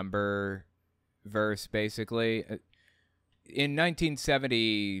greater number verse, basically. In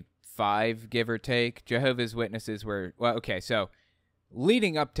 1975, give or take, Jehovah's Witnesses were, well, okay, so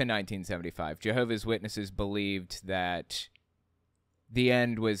leading up to 1975, Jehovah's Witnesses believed that the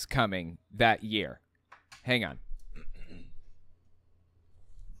end was coming that year. Hang on.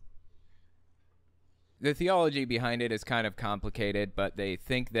 The theology behind it is kind of complicated, but they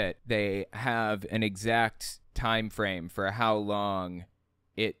think that they have an exact time frame for how long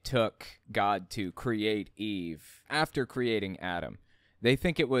it took God to create Eve after creating Adam. They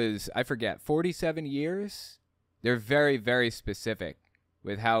think it was, I forget, 47 years? They're very, very specific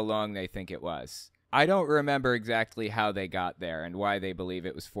with how long they think it was. I don't remember exactly how they got there and why they believe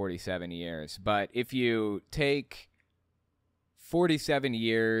it was 47 years, but if you take 47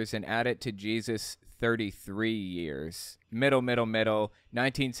 years and add it to Jesus' 33 years. Middle.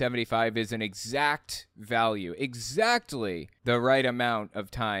 1975 is an exact value, exactly the right amount of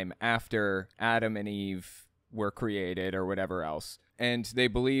time after Adam and Eve were created or whatever else. And they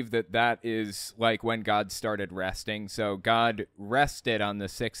believe that that is like when God started resting. So God rested on the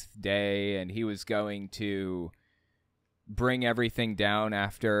sixth day, and he was going to bring everything down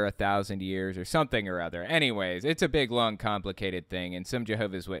after 1,000 years or something or other. Anyways, it's a big, long, complicated thing, and some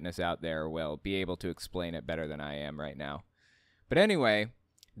Jehovah's Witness out there will be able to explain it better than I am right now. But anyway,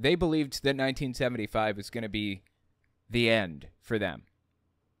 they believed that 1975 was going to be the end for them,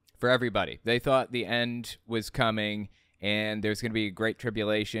 for everybody. They thought the end was coming, and there's going to be a great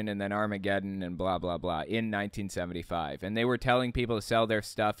tribulation and then Armageddon and blah, blah, blah in 1975. And they were telling people to sell their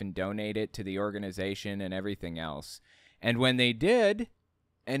stuff and donate it to the organization and everything else. And when they did,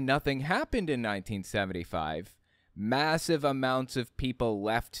 and nothing happened in 1975, massive amounts of people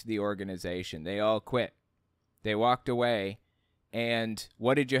left the organization. They all quit. They walked away. And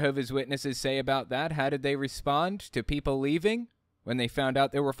what did Jehovah's Witnesses say about that? How did they respond to people leaving when they found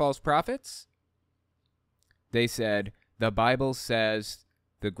out there were false prophets? They said, the Bible says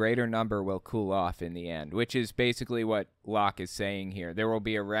the greater number will cool off in the end, which is basically what Locke is saying here. There will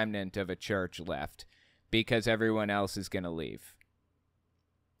be a remnant of a church left, because everyone else is going to leave.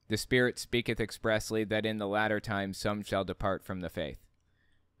 The Spirit speaketh expressly that in the latter times some shall depart from the faith.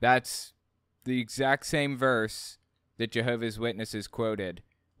 That's the exact same verse that Jehovah's Witnesses quoted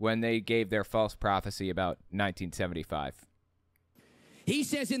when they gave their false prophecy about 1975. He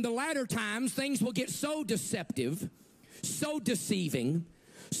says in the latter times things will get so deceptive, so deceiving,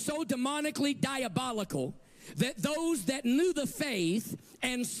 so demonically diabolical, that those that knew the faith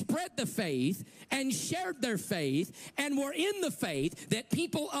and spread the faith and shared their faith and were in the faith, that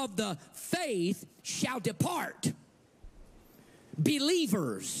people of the faith shall depart.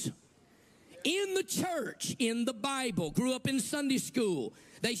 Believers in the church, in the Bible, grew up in Sunday school,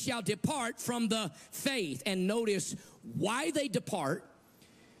 they shall depart from the faith. And notice why they depart.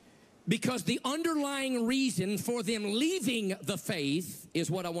 Because the underlying reason for them leaving the faith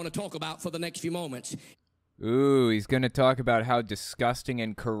is what I want to talk about for the next few moments. Ooh, he's going to talk about how disgusting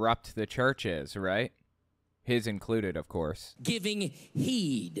and corrupt the church is, right? His included, of course. Giving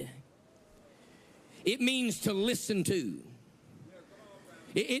heed. It means to listen to.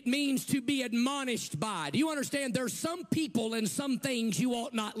 It means to be admonished by. Do you understand? There's some people and some things you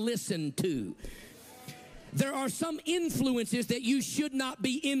ought not listen to. There are some influences that you should not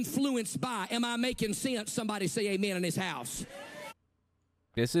be influenced by. Am I making sense? Somebody say amen in this house.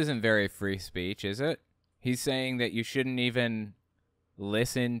 This isn't very free speech, is it? He's saying that you shouldn't even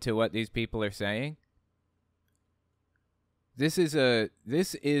listen to what these people are saying. This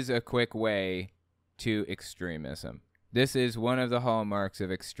is a quick way to extremism. This is one of the hallmarks of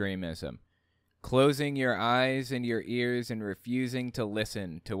extremism. Closing your eyes and your ears and refusing to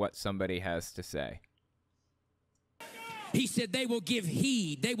listen to what somebody has to say. He said they will give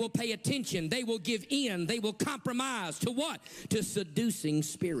heed, they will pay attention, they will give in, they will compromise to what? To seducing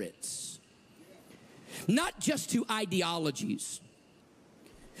spirits. Not just to ideologies.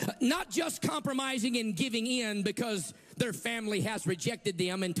 Not just compromising and giving in because their family has rejected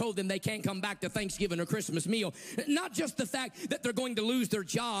them and told them they can't come back to Thanksgiving or Christmas meal. Not just the fact that they're going to lose their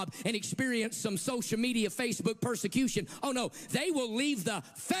job and experience some social media, Facebook persecution. Oh no, they will leave the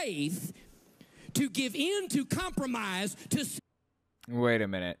faith to give in, to compromise, to... Wait a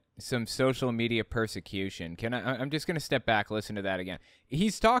minute. Some social media persecution. I'm just going to step back, listen to that again.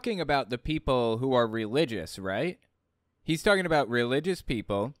 He's talking about the people who are religious, right? He's talking about religious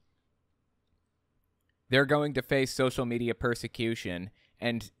people. They're going to face social media persecution,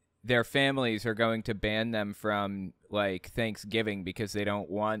 and their families are going to ban them from, like, Thanksgiving because they don't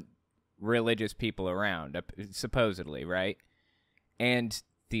want religious people around, supposedly, right? And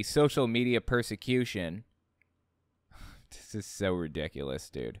the social media persecution, this is so ridiculous,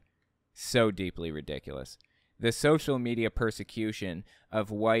 dude. So deeply ridiculous. The social media persecution of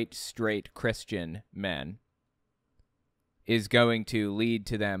white, straight Christian men is going to lead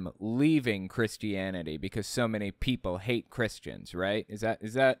to them leaving Christianity because so many people hate Christians, right? Is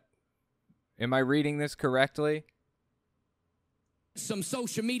that, am I reading this correctly? Some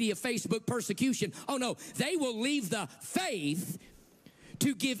social media, Facebook persecution. Oh no, they will leave the faith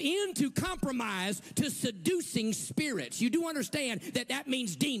to give in, to compromise, to seducing spirits. You do understand that that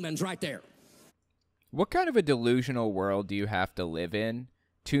means demons right there. What kind of a delusional world do you have to live in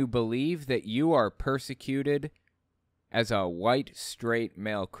to believe that you are persecuted as a white, straight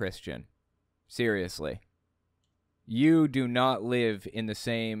male Christian? Seriously. You do not live in the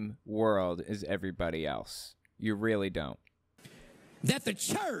same world as everybody else. You really don't. That the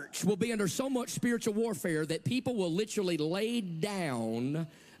church will be under so much spiritual warfare that people will literally lay down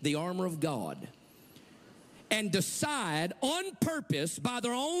the armor of God and decide on purpose by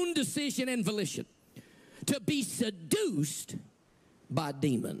their own decision and volition to be seduced by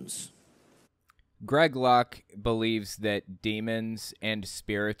demons. Greg Locke believes that demons and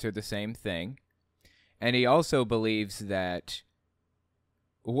spirits are the same thing. And he also believes that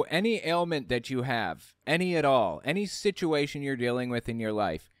any ailment that you have, any at all, any situation you're dealing with in your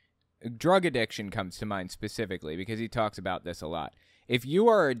life, drug addiction comes to mind specifically because he talks about this a lot. If you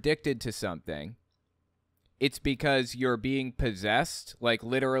are addicted to something, it's because you're being possessed, like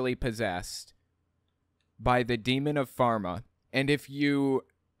literally possessed, by the demon of pharma. And if you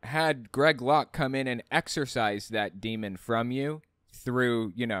had Greg Locke come in and exorcise that demon from you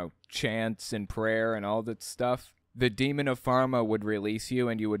through, chants and prayer and all that stuff, the demon of pharma would release you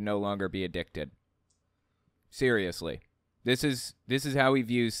and you would no longer be addicted. Seriously. This is how he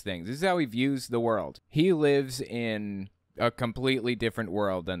views things. This is how he views the world. He lives in a completely different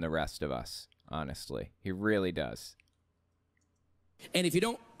world than the rest of us, honestly. He really does. And if you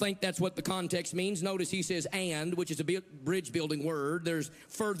don't think that's what the context means, notice he says and, which is a bridge building word. There's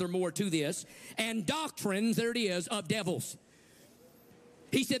furthermore to this. And doctrines, there it is, of devils.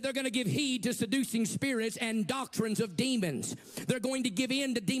 He said they're going to give heed to seducing spirits and doctrines of demons. They're going to give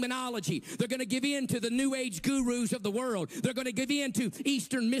in to demonology. They're going to give in to the New Age gurus of the world. They're going to give in to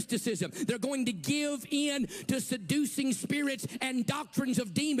Eastern mysticism. They're going to give in to seducing spirits and doctrines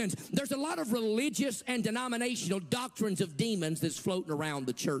of demons. There's a lot of religious and denominational doctrines of demons that's floating around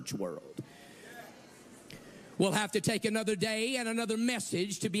the church world. We'll have to take another day and another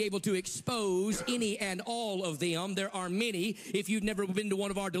message to be able to expose any and all of them. There are many. If you've never been to one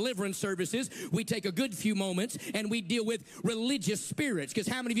of our deliverance services, we take a good few moments and we deal with religious spirits. Because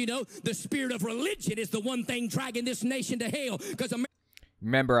how many of you know the spirit of religion is the one thing dragging this nation to hell? Because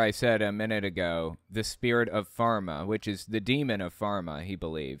Remember I said a minute ago, the spirit of pharma, which is the demon of pharma, he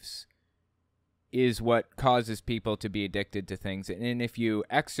believes, is what causes people to be addicted to things. And if you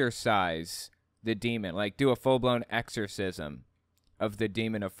exorcise the demon, like do a full-blown exorcism of the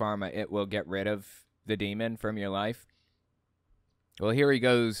demon of pharma, it will get rid of the demon from your life. Well, here he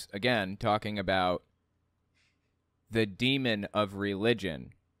goes again, talking about the demon of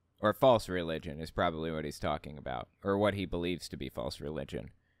religion, or false religion is probably what he's talking about, or what he believes to be false religion,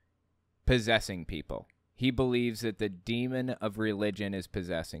 possessing people. He believes that the demon of religion is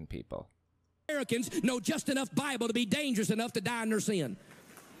possessing people. Americans know just enough Bible to be dangerous enough to die in their sin.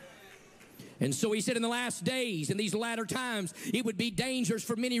 And so he said in the last days, in these latter times, it would be dangerous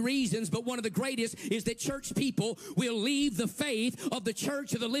for many reasons, but one of the greatest is that church people will leave the faith of the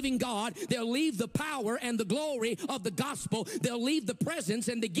church of the living God. They'll leave the power and the glory of the gospel. They'll leave the presence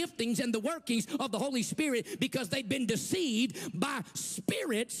and the giftings and the workings of the Holy Spirit because they've been deceived by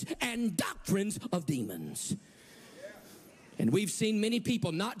spirits and doctrines of demons. And we've seen many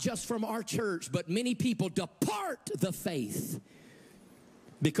people, not just from our church, but many people depart the faith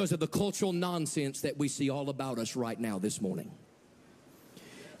because of the cultural nonsense that we see all about us right now this morning.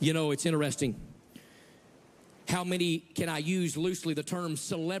 You know, it's interesting how many, can I use loosely the term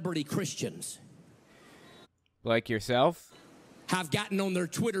celebrity Christians, Like yourself? have gotten on their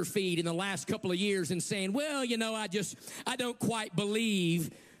Twitter feed in the last couple of years and saying, well, you know, I don't quite believe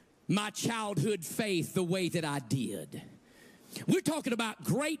my childhood faith the way that I did. We're talking about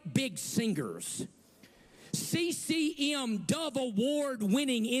great big singers, CCM Dove Award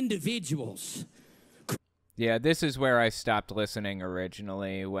winning individuals. Yeah, this is where I stopped listening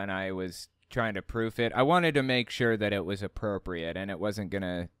originally when I was trying to proof it. I wanted to make sure that it was appropriate and it wasn't going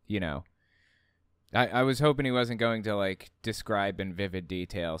to, you know, I was hoping he wasn't going to, like, describe in vivid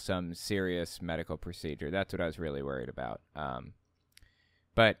detail some serious medical procedure. That's what I was really worried about.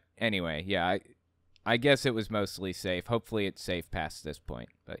 But anyway, yeah, I guess it was mostly safe. Hopefully it's safe past this point.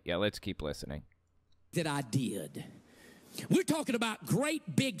 But yeah, let's keep listening. That I did. We're talking about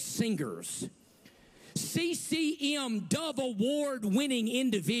great big singers, CCM Dove Award winning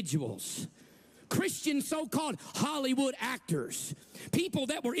individuals, Christian so-called Hollywood actors, people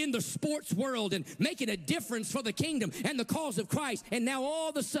that were in the sports world and making a difference for the kingdom and the cause of Christ. And now all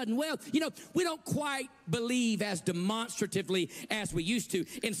of a sudden, well, you know, we don't quite believe as demonstratively as we used to.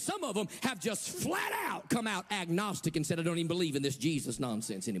 And some of them have just flat out come out agnostic and said, I don't even believe in this Jesus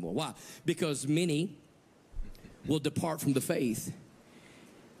nonsense anymore. Why? Because many will depart from the faith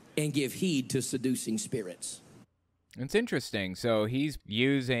and give heed to seducing spirits. It's interesting. So he's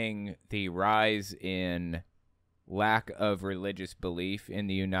using the rise in lack of religious belief in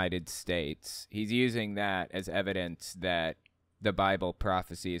the United States. He's using that as evidence that the Bible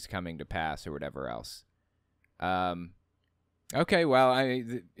prophecy is coming to pass or whatever else. Okay, well,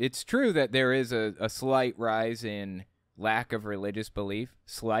 it's true that there is a slight rise in lack of religious belief.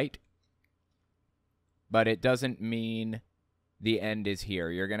 Slight. But it doesn't mean the end is here.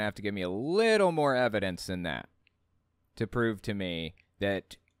 You're going to have to give me a little more evidence than that to prove to me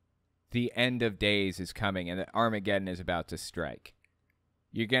that the end of days is coming and that Armageddon is about to strike.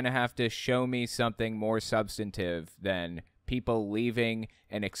 You're going to have to show me something more substantive than people leaving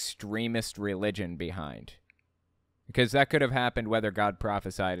an extremist religion behind. Because that could have happened whether God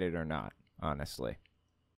prophesied it or not, honestly.